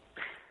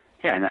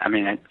 Yeah, I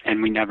mean,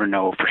 and we never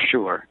know for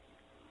sure,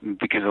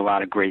 because a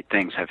lot of great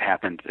things have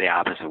happened the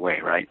opposite way,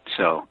 right?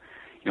 So,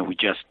 we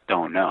just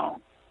don't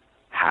know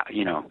how.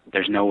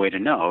 There's no way to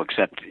know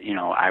except,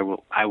 I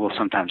will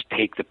sometimes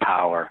take the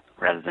power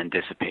rather than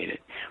dissipate it.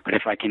 But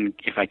if I can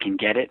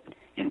get it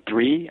in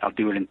 3, I'll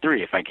do it in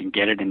 3. If I can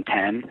get it in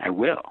 10, I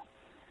will.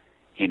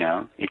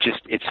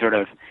 It's sort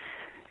of,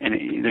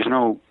 and there's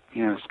no,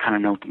 there's kind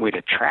of no way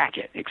to track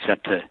it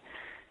except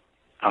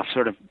I'll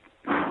sort of,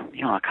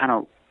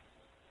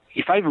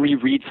 if I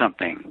reread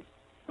something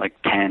like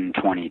 10,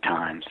 20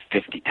 times,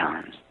 50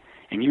 times,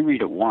 and you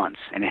read it once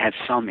and it has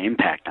some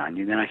impact on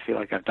you, then I feel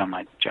like I've done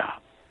my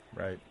job.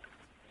 Right.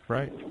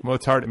 Well,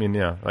 it's hard. I mean,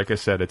 yeah, like I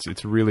said,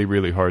 it's really,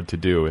 really hard to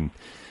do, and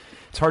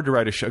it's hard to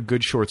write a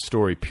good short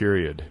story,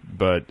 period.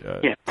 But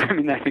yeah, I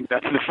mean, I think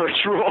that's the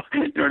first rule.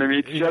 You know what I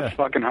mean? It's just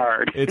fucking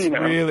hard. It's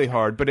really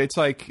hard. But it's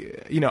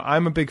like,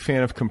 I'm a big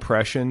fan of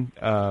compression.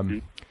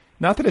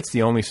 Not that it's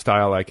the only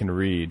style I can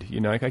read.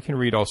 I can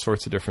read all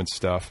sorts of different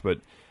stuff, but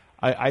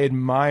I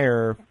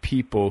admire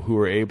people who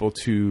are able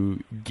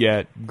to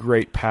get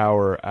great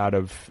power out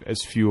of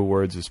as few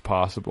words as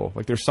possible.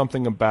 Like, there's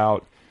something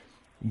about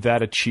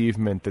that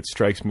achievement that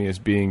strikes me as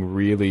being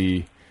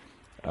really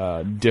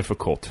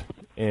difficult.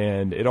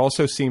 And it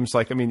also seems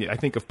like, I mean, I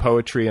think of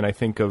poetry and I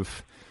think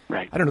of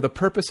Right. I don't know, the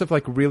purpose of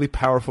like really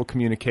powerful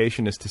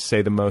communication is to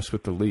say the most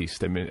with the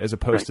least. I mean, as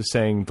opposed to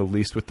saying the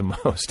least with the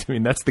most. I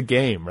mean, that's the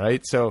game,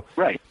 right? So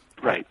right.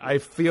 I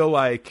feel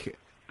like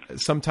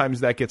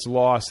sometimes that gets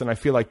lost, and I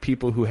feel like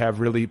people who have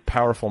really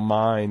powerful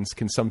minds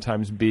can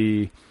sometimes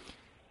be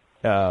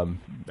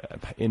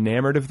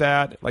enamored of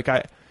that. Like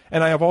I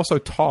have also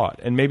taught,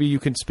 and maybe you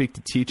can speak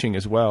to teaching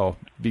as well,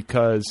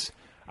 because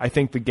I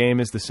think the game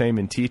is the same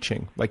in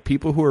teaching. Like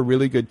people who are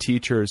really good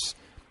teachers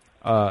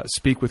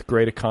speak with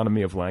great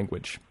economy of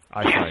language,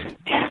 I find.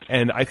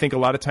 And I think a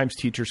lot of times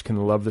teachers can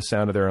love the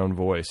sound of their own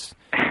voice.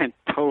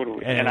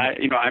 Totally. And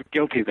I'm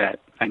guilty of that.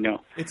 I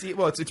know. It's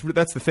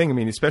that's the thing. I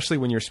mean, especially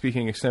when you're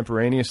speaking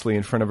extemporaneously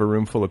in front of a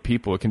room full of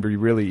people, it can be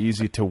really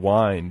easy to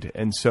wind.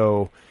 And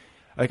so,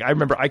 like, I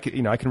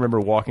can remember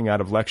walking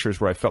out of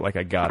lectures where I felt like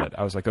I got it.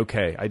 I was like,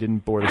 okay, I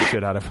didn't bore the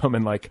shit out of them,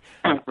 and like,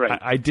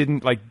 I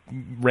didn't like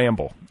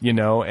ramble,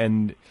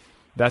 and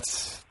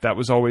that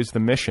was always the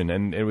mission.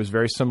 And it was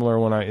very similar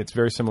when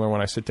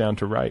I sit down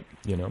to write,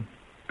 Yeah,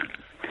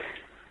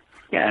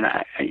 and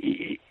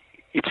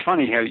it's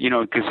funny how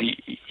because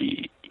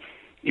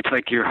it's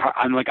like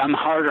I'm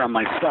harder on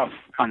myself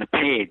on the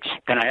page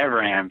than I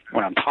ever am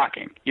when I'm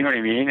talking. You know what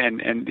I mean?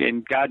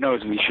 And God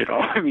knows we should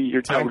all. I mean,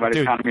 you're talking about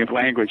economy of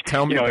language.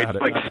 Tell me about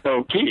it's like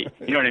so key.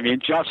 You know what I mean?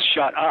 Just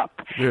shut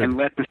up and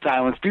let the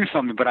silence do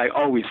something. But I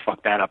always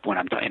fuck that up when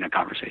I'm in a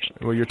conversation.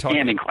 Well, you're talking.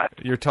 And in class.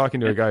 You're talking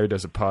to a guy who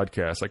does a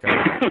podcast. Like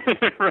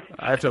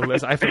I have to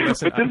listen. But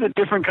this is a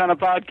different kind of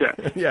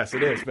podcast. Yes,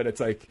 it is. But it's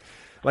like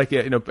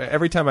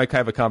every time I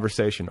have a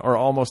conversation, or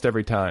almost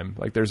every time,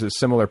 like there's a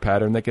similar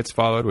pattern that gets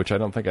followed, which I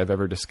don't think I've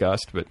ever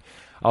discussed. But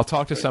I'll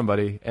talk to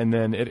somebody, and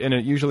then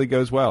it usually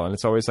goes well, and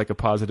it's always like a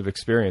positive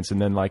experience.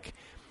 And then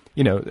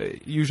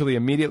usually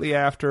immediately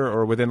after,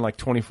 or within like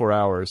 24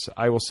 hours,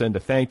 I will send a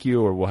thank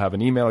you, or we'll have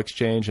an email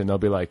exchange, and they'll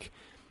be like,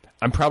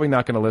 I'm probably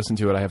not going to listen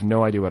to it. I have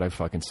no idea what I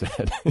fucking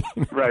said.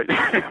 Right.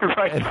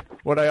 Right. And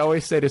what I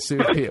always say to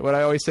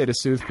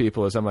soothe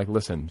people is, I'm like,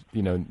 listen,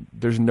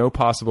 there's no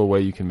possible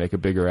way you can make a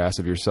bigger ass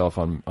of yourself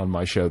on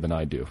my show than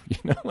I do.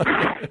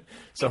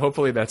 So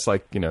hopefully that's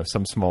like,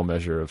 some small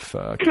measure of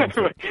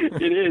comfort.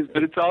 It is,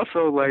 but it's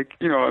also like,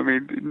 I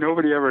mean,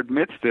 nobody ever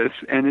admits this,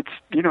 and it's,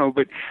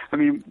 but I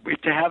mean,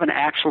 to have an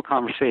actual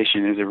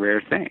conversation is a rare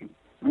thing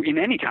in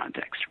any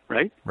context,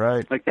 right?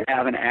 Right. Like to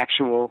have an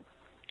actual,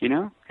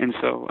 and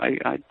so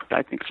I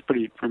think it's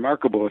pretty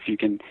remarkable if you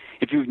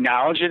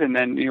acknowledge it, and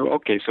then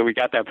okay, so we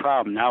got that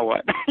problem. Now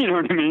what? You know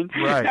what I mean?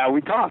 Right. Now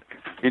we talk.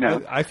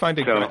 I find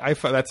it.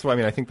 That's why. I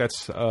mean, I think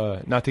that's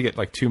not to get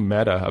like too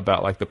meta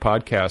about like the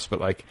podcast, but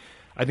like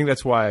I think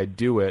that's why I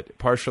do it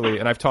partially.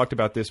 And I've talked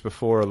about this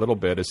before a little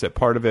bit. Is that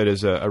part of it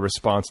is a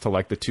response to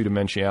like the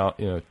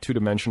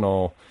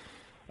two-dimensional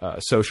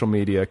social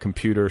media,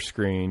 computer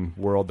screen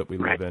world that we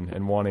live in,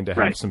 and wanting to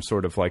have some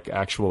sort of like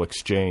actual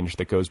exchange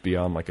that goes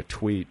beyond like a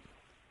tweet.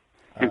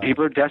 And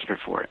people are desperate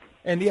for it.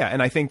 And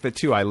I think that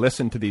too, I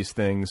listen to these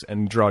things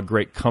and draw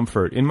great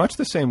comfort in much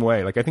the same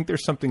way. Like I think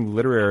there's something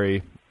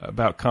literary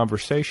about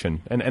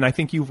conversation. And I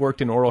think you've worked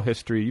in oral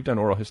history. You've done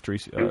oral history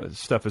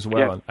stuff as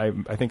well. Yeah.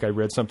 And I think I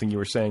read something you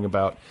were saying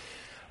about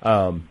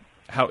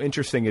how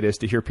interesting it is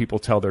to hear people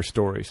tell their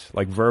stories,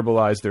 like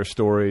verbalize their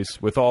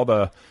stories with all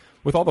the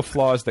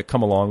flaws that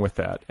come along with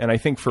that. And I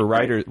think for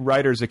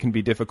writers, it can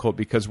be difficult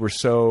because we're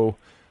so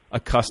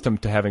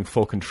accustomed to having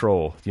full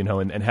control,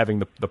 and having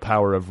the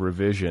power of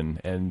revision.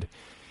 And,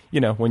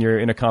 when you're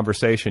in a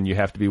conversation, you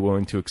have to be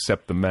willing to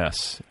accept the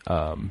mess.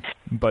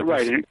 But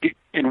right.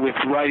 And with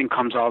writing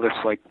comes all this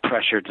like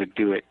pressure to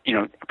do it,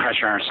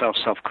 pressure on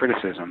ourselves,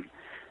 self-criticism.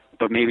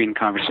 But maybe in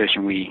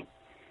conversation, we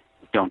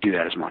don't do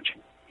that as much.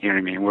 You know what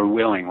I mean? We're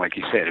willing, like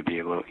you said, to be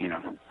a little,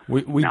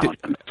 we do,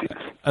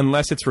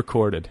 unless it's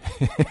recorded.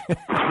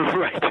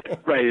 right,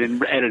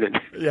 and edited.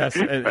 Yes,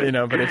 and,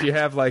 but if you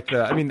have like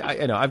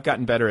I've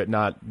gotten better at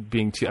not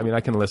being too. I mean, I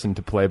can listen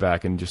to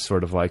playback and just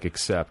sort of like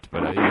accept,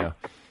 but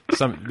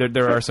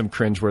there are some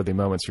cringeworthy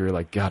moments where you're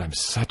like, God, I'm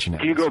such an.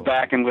 Do you go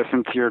back and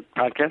listen to your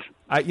podcast?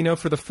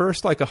 For the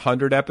first like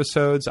 100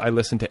 episodes, I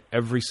listened to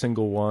every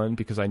single one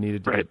because I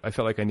needed to. I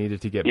felt like I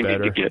needed to get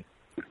better.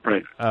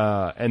 Right.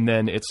 And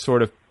then it's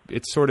sort of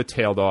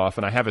tailed off,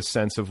 and I have a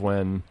sense of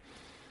when,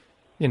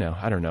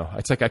 I don't know.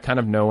 It's like I kind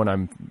of know when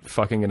I'm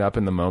fucking it up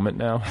in the moment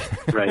now,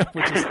 right?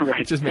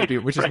 which is maybe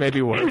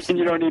worse. And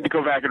you don't need to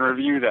go back and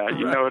review that.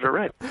 You know it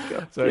already.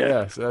 So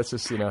that's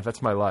just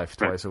that's my life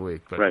twice a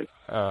week. But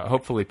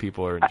hopefully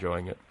people are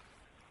enjoying it.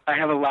 I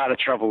have a lot of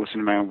trouble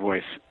listening to my own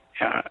voice.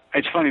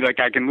 It's funny, like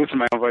I can listen to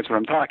my own voice when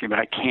I'm talking, but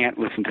I can't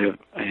listen to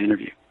an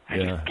interview. I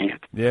just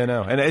can't. Yeah,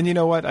 no. And you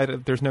know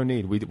what? There's no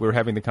need. We're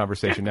having the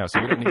conveation now,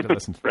 so we don't need to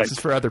listen. This is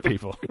for other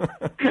people,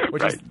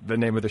 which is the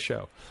name of the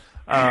show.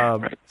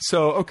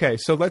 So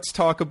let's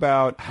talk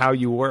about how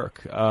you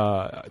work.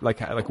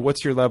 Like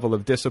what's your level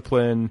of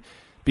discipline?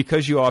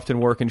 Because you often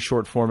work in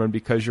short form, and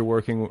because you're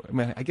working,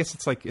 I guess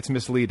it's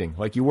misleading.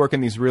 Like you work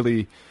in these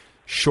really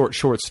short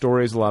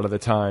stories a lot of the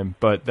time,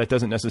 but that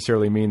doesn't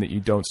necessarily mean that you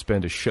don't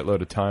spend a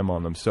shitload of time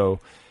on them. So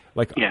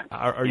Like,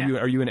 are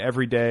you an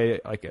everyday,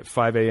 like at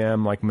 5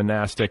 a.m., like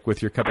monastic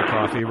with your cup of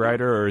coffee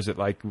writer, or is it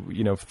like,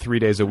 3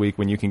 days a week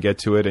when you can get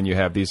to it and you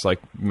have these like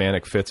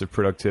manic fits of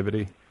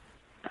productivity?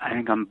 I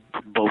think I'm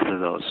both of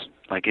those.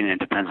 Like, and it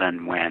depends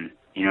on when.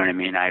 You know what I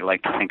mean? I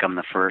like to think I'm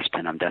the first,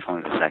 and I'm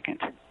definitely the second.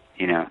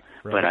 Right.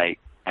 But I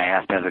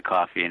have to have the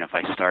coffee, and if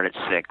I start at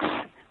 6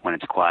 when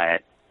it's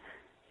quiet,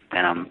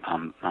 then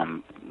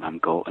I'm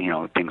go.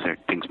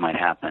 Things might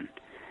happen.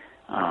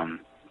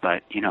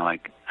 But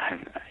like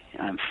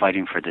I'm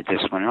fighting for the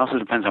discipline. It also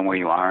depends on where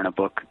you are in a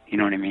book. You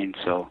know what I mean?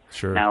 So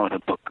sure. Now with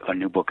a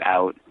new book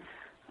out,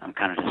 I'm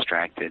kind of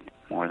distracted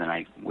more than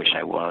I wish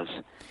I was.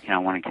 I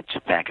want to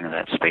get back into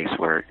that space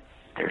where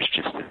there's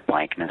just a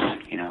blankness.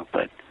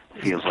 But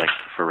it feels like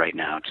for right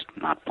now it's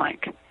not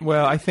blank.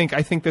 Well, I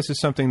think this is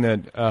something that,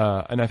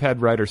 and I've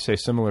had writers say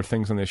similar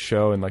things on this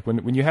show. And like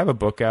when you have a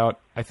book out,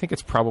 I think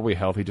it's probably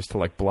healthy just to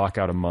like block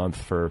out a month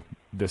for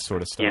this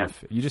sort of stuff.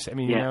 Yeah. You just,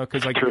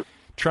 because like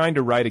trying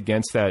to write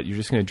against that, you're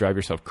just going to drive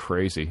yourself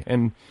crazy.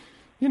 And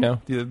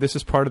this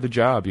is part of the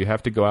job. You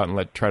have to go out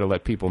and try to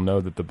let people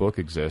know that the book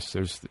exists.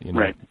 There's,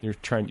 right. You're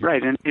trying.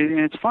 Right, and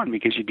it's fun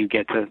because you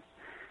get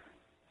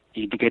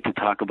to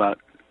talk about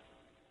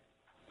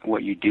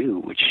what you do,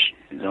 which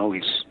is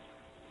always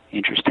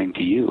interesting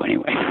to you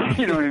anyway.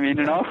 You know what I mean?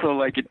 And also,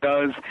 like, it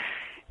does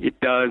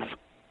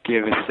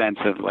give a sense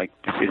of like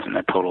this isn't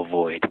a total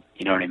void.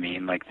 You know what I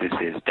mean? Like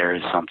there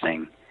is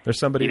something. There's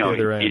somebody at the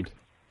other end.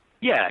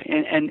 Yeah,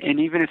 and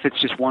even if it's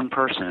just one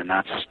person, and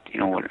that's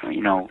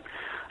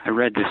I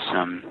read this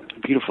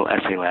beautiful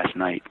essay last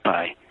night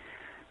by,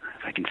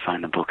 if I can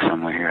find the book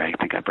somewhere here, I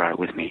think I brought it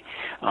with me,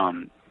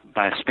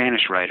 by a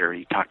Spanish writer.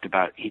 He talks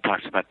about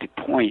the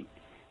point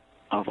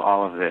of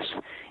all of this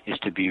is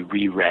to be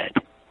reread,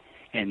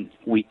 and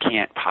we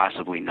can't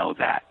possibly know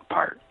that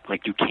part.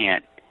 Like, you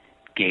can't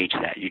gauge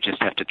that. You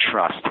just have to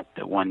trust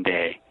that one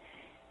day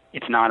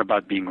it's not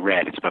about being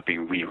read, it's about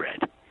being reread.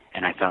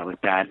 And I thought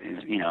like that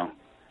is,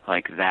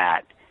 like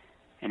that.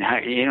 And how,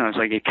 it's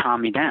like it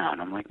calmed me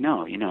down. I'm like,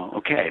 no,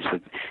 okay, so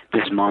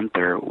this month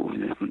or,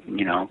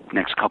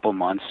 next couple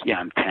months, yeah,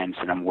 I'm tense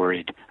and I'm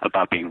worried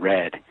about being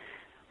read,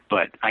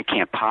 but I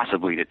can't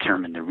possibly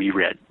determine the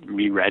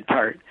reread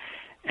part,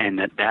 and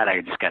that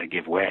I just got to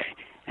give way.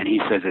 And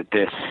he says that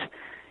this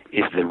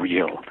is the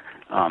real,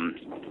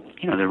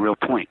 the real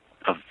point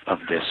of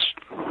this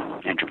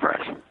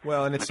enterprise.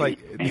 Well, and it's like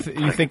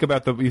you think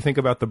about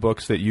the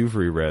books that you've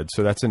reread.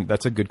 So that's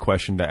a good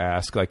question to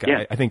ask. Like,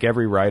 yeah. I think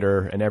every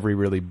writer and every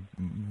really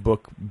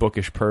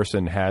bookish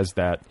person has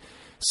that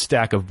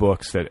stack of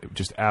books that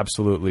just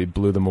absolutely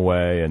blew them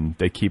away, and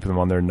they keep them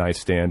on their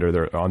nightstand or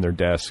they're on their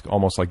desk,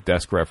 almost like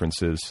desk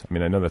references. I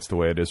mean, I know that's the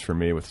way it is for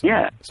me with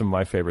some of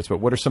my favorites. But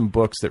what are some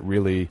books that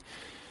really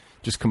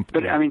just?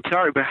 But I mean,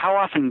 sorry, but how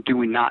often do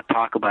we not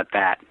talk about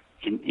that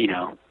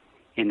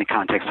in the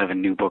context of a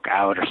new book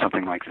out or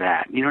something like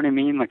that? You know what I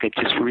mean? Like, it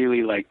just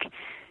really, like,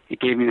 it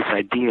gave me this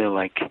idea,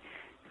 like,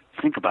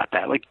 think about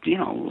that. Like,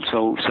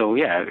 so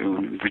yeah,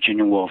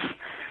 Virginia Woolf,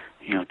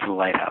 To the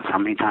Lighthouse. How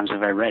many times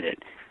have I read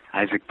it?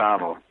 Isaac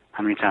Babel.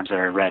 How many times have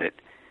I read it?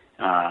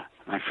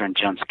 My friend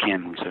Jones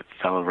Kim, who's a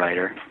fellow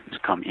writer, who's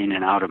come in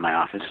and out of my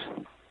office.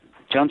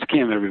 Jones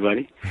Kim,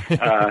 everybody.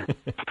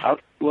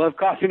 We'll have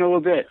coffee in a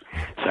little bit.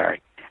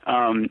 Sorry.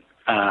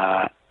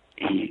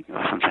 He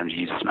sometimes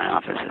uses my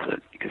office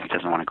because he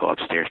doesn't want to go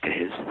upstairs to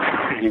his.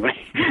 Anyway,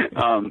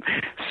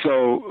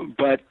 so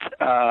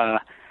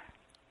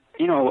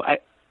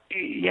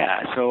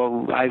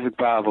Isaac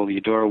Babel,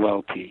 Eudora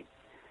Welty,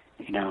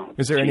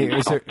 Is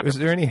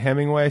there any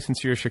Hemingway,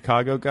 since you're a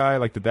Chicago guy?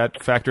 Like, did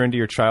that factor into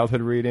your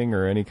childhood reading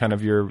or any kind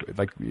of your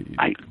like?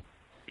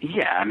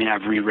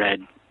 I've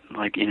reread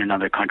like In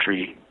Another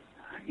Country,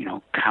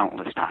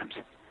 countless times.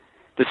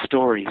 The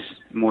stories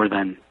more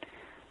than.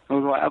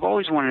 I've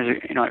always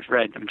wanted to,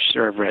 I'm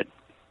sure I've read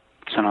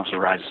Sun Also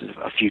Rises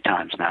a few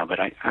times now, but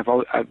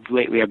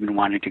lately I've been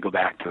wanting to go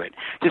back to it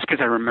just because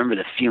I remember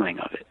the feeling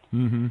of it.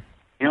 Mm-hmm.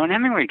 And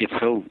Hemingway gets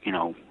so,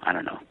 I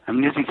don't know. I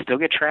mean, does he still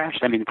get trashed?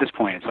 I mean, at this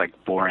point it's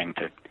like boring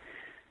to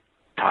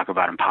talk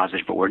about him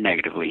positive, but we're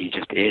negatively. He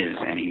just is,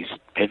 and he's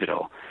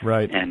pivotal.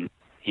 Right. And,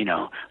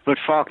 but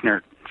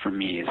Faulkner for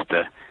me is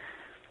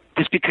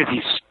just because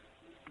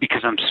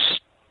I'm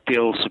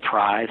still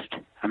surprised.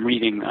 I'm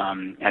reading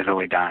As I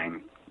Lay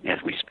Dying as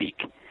we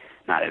speak,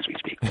 not as we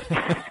speak.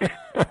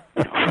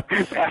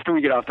 After we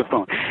get off the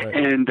phone, right.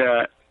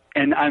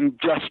 And I'm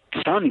just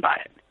stunned by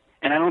it.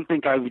 And I don't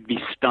think I would be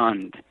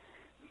stunned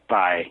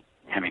by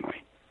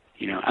Hemingway.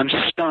 I'm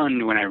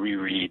stunned when I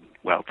reread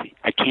Welty.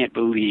 I can't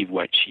believe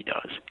what she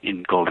does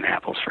in Golden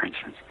Apples, for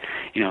instance.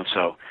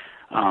 So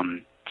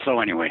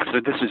anyway,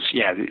 so this is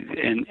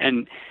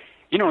and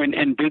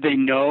do they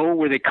know?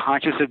 Were they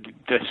conscious of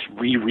this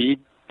reread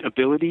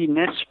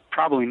ability-ness?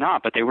 Probably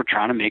not, but they were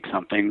trying to make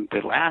something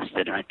that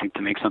lasted, and I think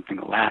to make something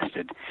that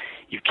lasted,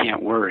 you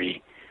can't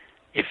worry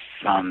if,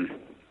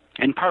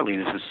 and partly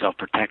this is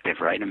self-protective,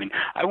 right? I mean,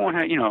 I won't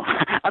have,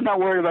 I'm not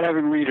worried about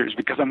having readers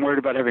because I'm worried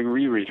about having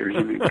rereaders.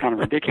 I mean, it's kind of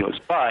ridiculous,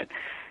 but,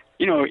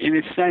 in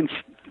a sense,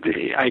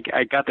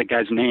 I got the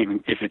guy's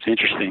name, if it's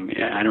interesting.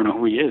 I don't know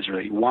who he is,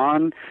 really.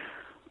 Juan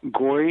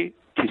Goy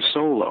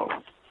Tisolo,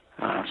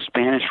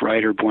 Spanish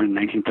writer born in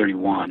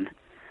 1931.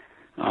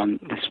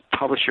 This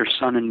publisher,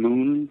 Sun and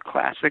Moon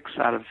Classics,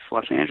 out of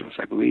Los Angeles,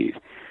 I believe,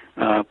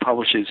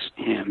 publishes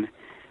him,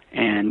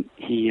 and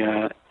he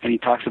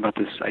talks about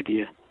this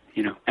idea.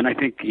 And I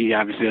think he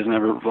obviously doesn't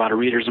have a lot of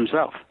readers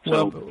himself.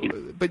 So,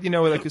 but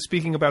like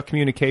speaking about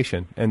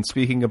communication and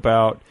speaking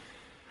about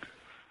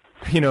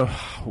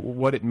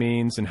what it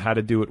means and how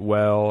to do it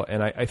well,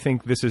 and I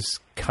think this is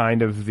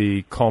kind of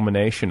the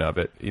culmination of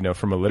it.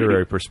 From a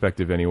literary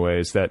perspective,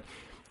 anyways, that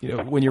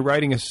when you're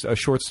writing a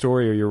short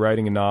story, or you're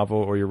writing a novel,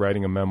 or you're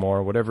writing a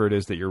memoir, whatever it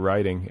is that you're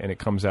writing, and it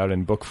comes out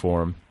in book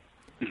form,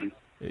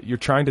 you're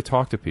trying to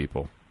talk to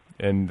people.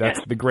 And that's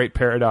the great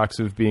paradox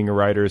of being a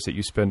writer, is that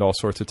you spend all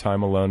sorts of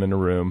time alone in a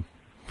room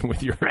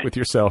with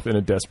yourself in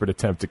a desperate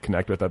attempt to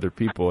connect with other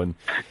people. And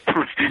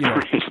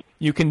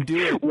you can do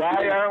it.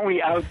 Why aren't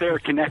we out there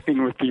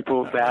connecting with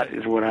people? That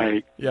is what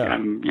I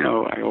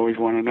always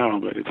want to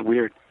know, but it's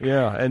weird.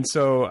 Yeah, and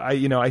so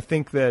I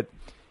think that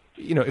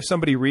if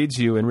somebody reads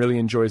you and really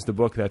enjoys the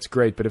book, that's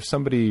great. But if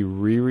somebody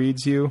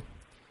rereads you,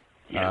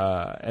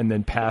 and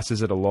then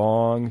passes it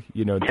along,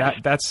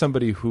 that's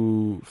somebody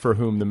for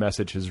whom the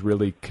message has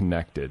really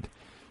connected.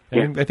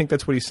 And I think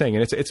that's what he's saying.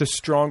 And it's a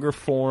stronger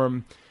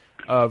form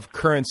of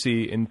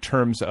currency in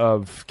terms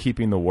of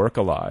keeping the work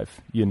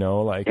alive.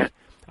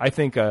 I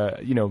think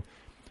let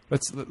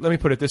me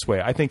put it this way.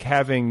 I think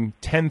having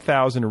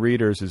 10,000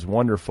 readers is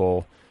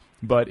wonderful,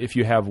 but if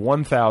you have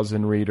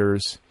 1,000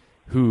 readers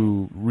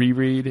who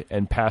reread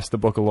and pass the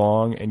book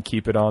along and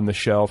keep it on the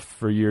shelf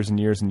for years and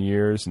years and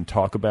years and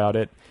talk about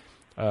it,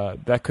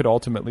 that could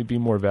ultimately be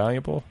more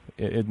valuable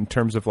in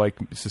terms of like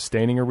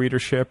sustaining a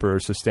readership or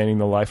sustaining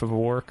the life of a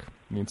work.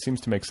 I mean, it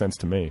seems to make sense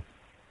to me.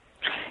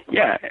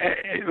 Yeah,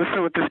 listen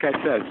to what this guy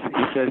says.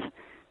 He says,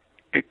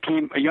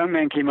 a young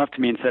man came up to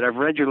me and said, "I've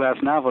read your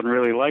last novel and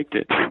really liked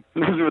it."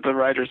 This is what the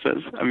writer says.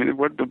 I mean,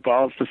 what the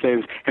balls to say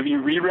is, "Have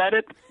you reread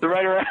it?" The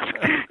writer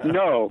asked.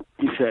 "No,"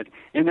 he said.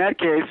 In that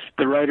case,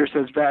 the writer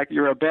says back,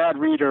 "You're a bad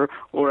reader,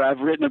 or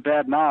I've written a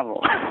bad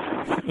novel."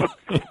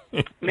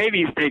 Maybe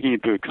he's taking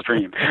it to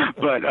extreme,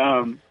 but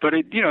I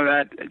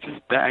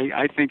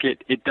think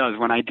it does.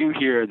 When I do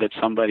hear that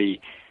somebody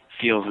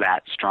feels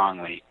that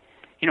strongly,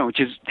 which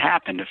has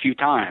happened a few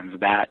times,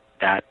 that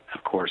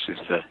of course is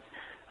the.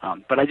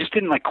 But I just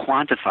didn't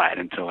quantify it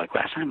until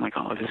last time.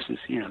 Oh, this is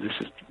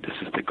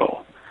the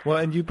goal. Well,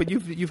 and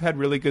you've had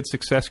really good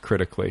success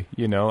critically.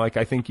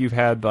 I think you've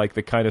had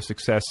the kind of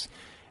success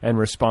and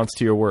response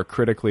to your work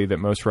critically that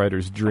most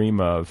writers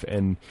dream of.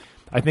 And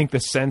I think the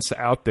sense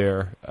out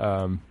there,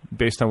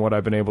 based on what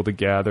I've been able to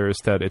gather, is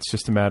that it's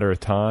just a matter of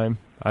time.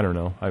 I don't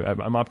know.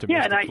 I'm optimistic.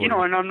 Yeah, and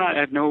and I'm not.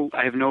 I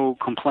have no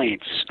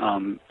complaints.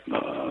 About.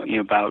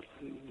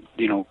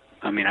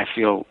 I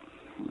feel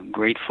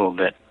grateful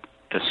that.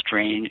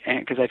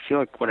 Because I feel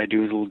like what I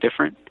do is a little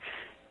different,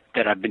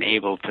 that I've been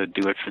able to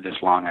do it for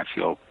this long. I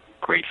feel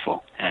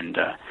grateful. And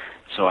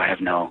so I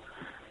have no,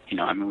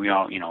 we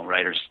all,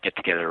 writers get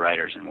together,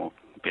 and we'll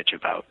bitch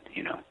about,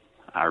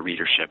 our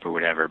readership or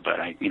whatever. But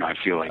I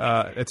feel like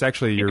it's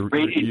actually your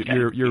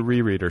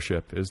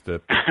rereadership is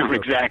the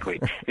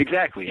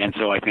exactly. And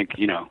so I think,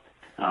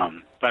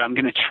 but I'm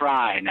going to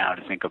try now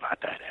to think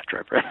about that after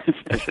I press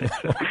it.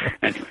 So,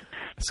 anyway.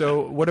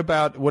 So what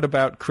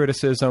about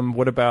criticism?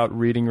 What about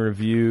reading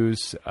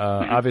reviews?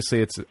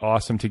 Obviously, it's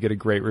awesome to get a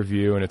great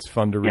review, and it's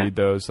fun to read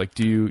those.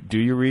 Do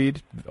you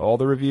read all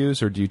the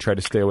reviews, or do you try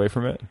to stay away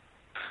from it?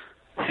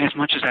 As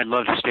much as I'd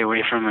love to stay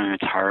away from them,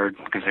 it's hard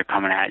because they're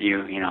coming at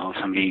you.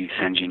 Somebody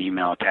sends you an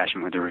email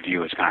attachment with a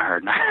review. It's kind of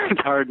hard.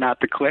 It's hard not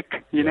to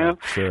click.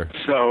 Sure.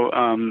 So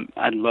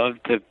I'd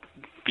love to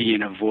be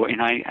in a void,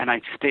 and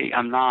I stay.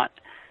 I'm not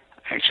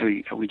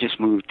actually. We just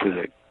moved to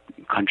the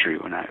country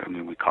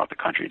we call it the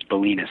country. It's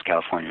Bolinas,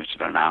 California. It's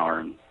about an hour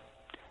and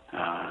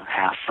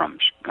half from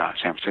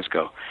San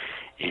Francisco,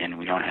 and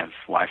we don't have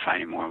Wi-Fi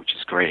anymore, which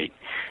is great.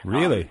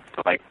 Really?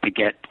 To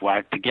get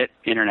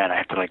internet, I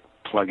have to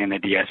plug in the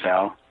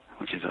DSL,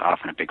 which is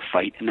often a big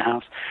fight in the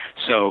house.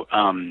 So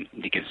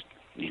because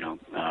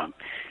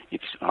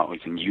it's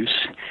always in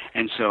use,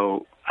 and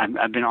so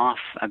I've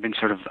been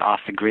sort of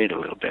off the grid a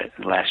little bit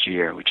the last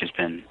year, which has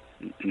been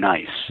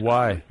nice.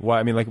 Why?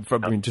 I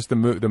mean, just the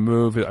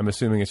move. I'm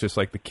assuming it's just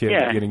the kid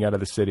getting out of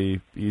the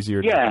city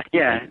easier.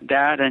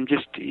 That and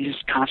just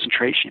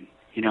concentration.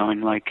 And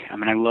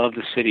I love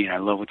the city and I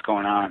love what's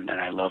going on and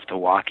I love to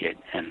walk it.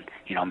 And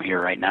I'm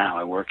here right now.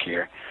 I work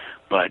here,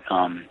 but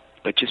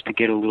just to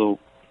get a little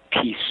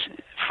peace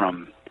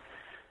from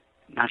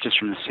not just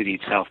from the city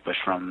itself, but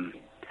from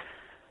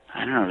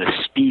the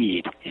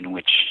speed in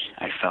which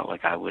I felt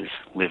like I was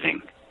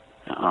living.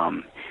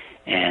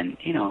 And,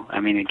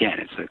 again,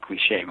 it's a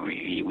cliche.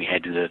 We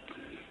head to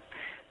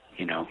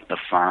the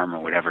farm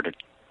or whatever to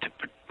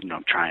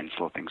try and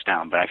slow things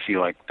down. But I feel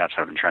like that's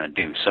what I've been trying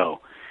to do.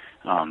 So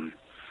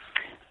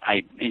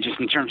and just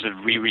in terms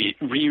of reading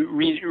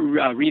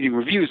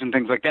reviews and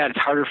things like that, it's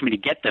harder for me to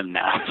get them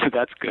now, so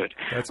that's good.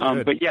 That's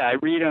good. But yeah, I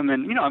read them,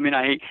 and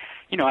I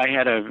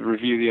had a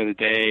review the other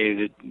day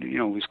that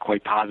was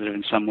quite positive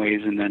in some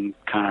ways, and then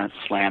kind of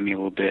slammed me a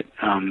little bit.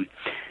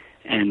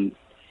 And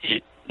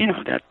it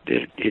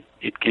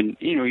can,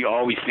 you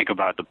always think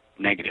about the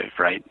negative,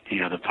 right?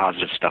 The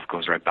positive stuff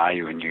goes right by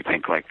you, and you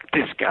think like,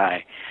 this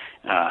guy,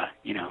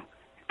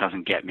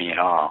 doesn't get me at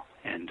all.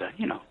 And,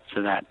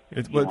 so that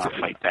you want to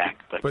fight back.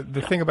 But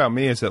the thing about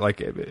me is that,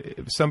 like,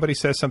 if somebody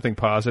says something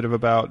positive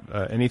about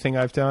anything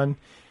I've done,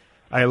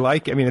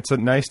 it's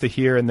nice to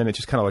hear, and then it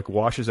just kind of like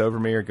washes over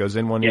me or goes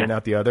in one ear and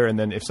out the other. And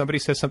then if somebody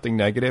says something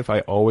negative, I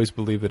always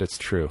believe that it's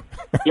true.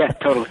 Yeah,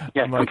 totally.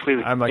 Yeah,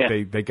 completely. I'm like,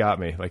 they got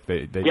me. Like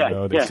they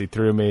see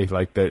through me.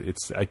 Like that.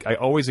 It's I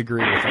always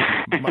agree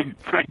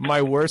with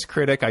my worst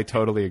critic. I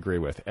totally agree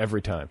with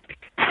every time.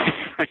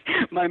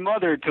 My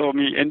mother told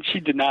me, and she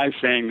denies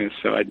saying this,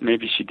 so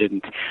maybe she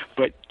didn't.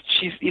 But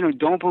she's,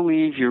 don't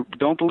believe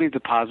the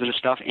positive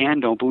stuff, and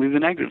don't believe the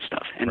negative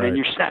stuff, and then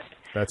you're set.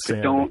 That's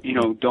but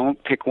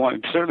don't pick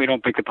one. Certainly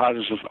don't pick the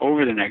positive stuff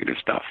over the negative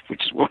stuff,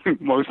 which is what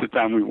most of the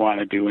time we want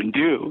to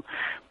do.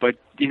 But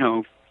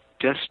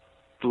just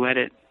let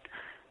it,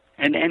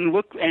 and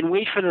look and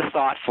wait for the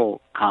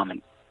thoughtful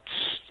comments,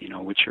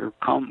 which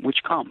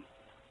come.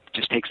 It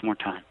just takes more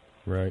time.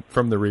 Right,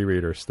 from the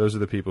rereaders. Those are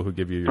the people who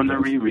give you your from the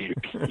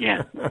rereaders.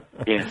 Yeah.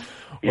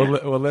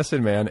 Well,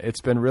 listen, man,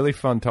 it's been really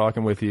fun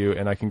talking with you,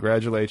 and I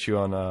congratulate you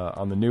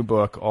on the new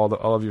book, all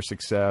of your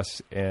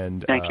success,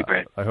 and thank you,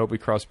 Brett. I hope we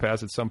cross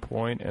paths at some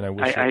point, and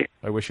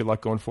I wish you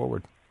luck going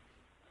forward.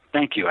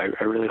 Thank you.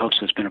 I really hope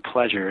so. It's been a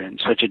pleasure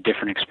and such a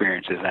different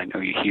experience, as I know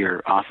you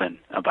hear often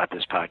about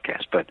this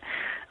podcast, but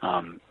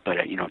to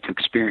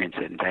experience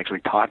it and to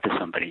actually talk to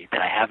somebody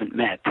that I haven't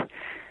met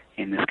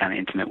in this kind of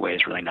intimate way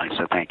is really nice,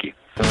 so thank you.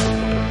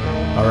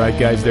 All right,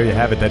 guys, there you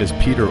have it. That is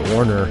Peter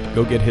Orner.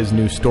 Go get his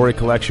new story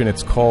collection.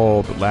 It's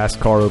called Last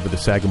Car Over the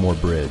Sagamore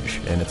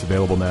Bridge, and it's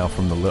available now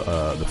from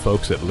the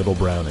folks at Little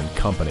Brown and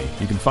Company.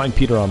 You can find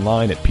Peter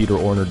online at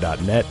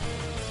peterorner.net.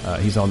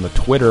 He's on the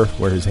Twitter,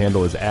 where his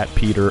handle is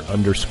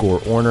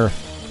 @Peter_Orner,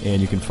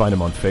 and you can find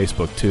him on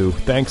Facebook, too.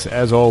 Thanks,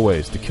 as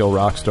always, to Kill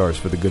Rockstars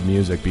for the good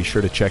music. Be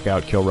sure to check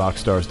out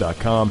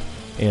killrockstars.com.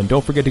 And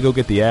don't forget to go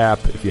get the app,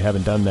 if you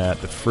haven't done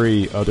that, the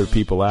free Other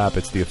People app.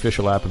 It's the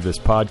official app of this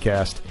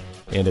podcast,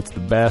 and it's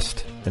the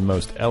best and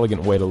most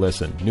elegant way to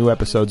listen. New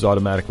episodes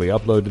automatically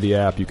upload to the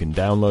app. You can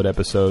download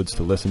episodes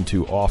to listen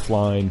to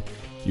offline.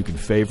 You can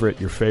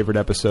favorite your favorite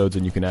episodes,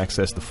 and you can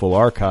access the full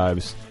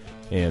archives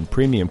and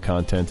premium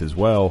content as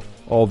well,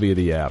 all via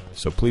the app.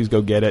 So please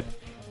go get it.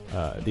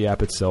 The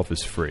app itself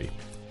is free.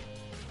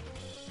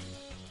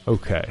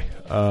 Okay.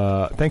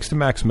 Thanks to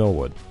Max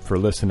Millwood for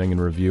listening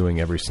and reviewing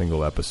every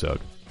single episode.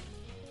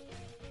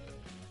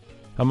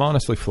 I'm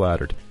honestly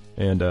flattered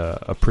and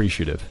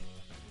appreciative.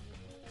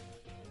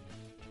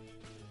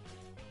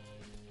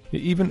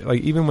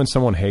 Even when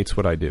someone hates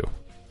what I do,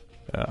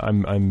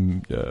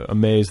 I'm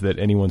amazed that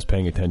anyone's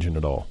paying attention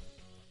at all,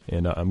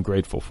 and I'm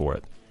grateful for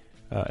it.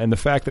 And the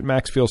fact that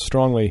Max feels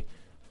strongly,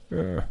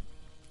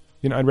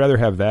 I'd rather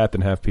have that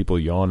than have people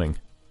yawning,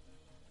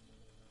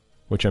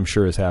 which I'm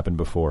sure has happened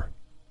before.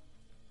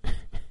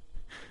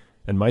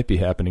 And might be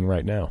happening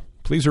right now.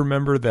 Please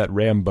remember that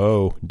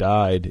Rimbaud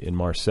died in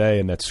Marseille,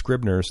 and that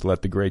Scribner's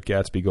let The Great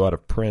Gatsby go out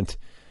of print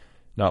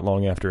not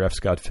long after F.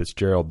 Scott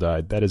Fitzgerald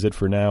died. That is it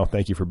for now.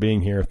 Thank you for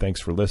being here.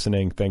 Thanks for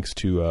listening. Thanks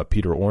to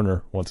Peter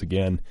Orner once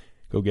again.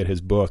 Go get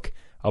his book.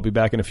 I'll be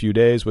back in a few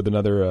days with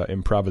another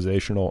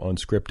improvisational,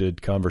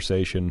 unscripted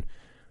conversation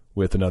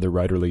with another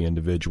writerly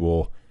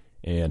individual,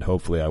 and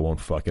hopefully I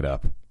won't fuck it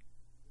up.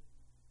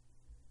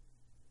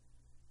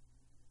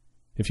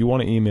 If you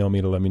want to email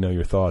me to let me know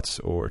your thoughts,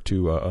 or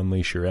to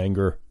unleash your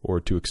anger,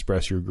 or to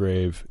express your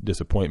grave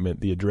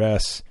disappointment, the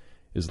address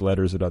is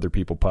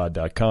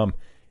letters@otherpeoplepod.com.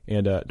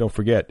 And don't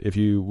forget, if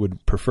you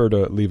would prefer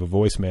to leave a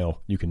voicemail,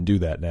 you can do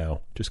that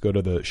now. Just go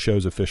to the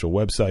show's official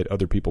website,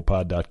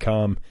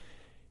 otherpeoplepod.com,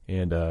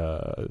 and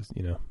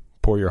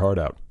pour your heart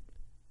out.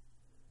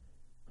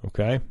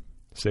 Okay?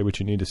 Say what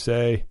you need to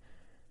say.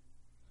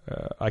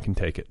 I can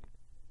take it.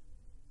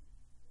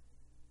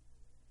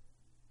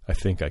 I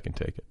think I can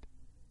take it.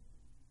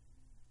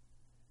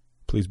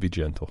 Please be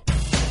gentle.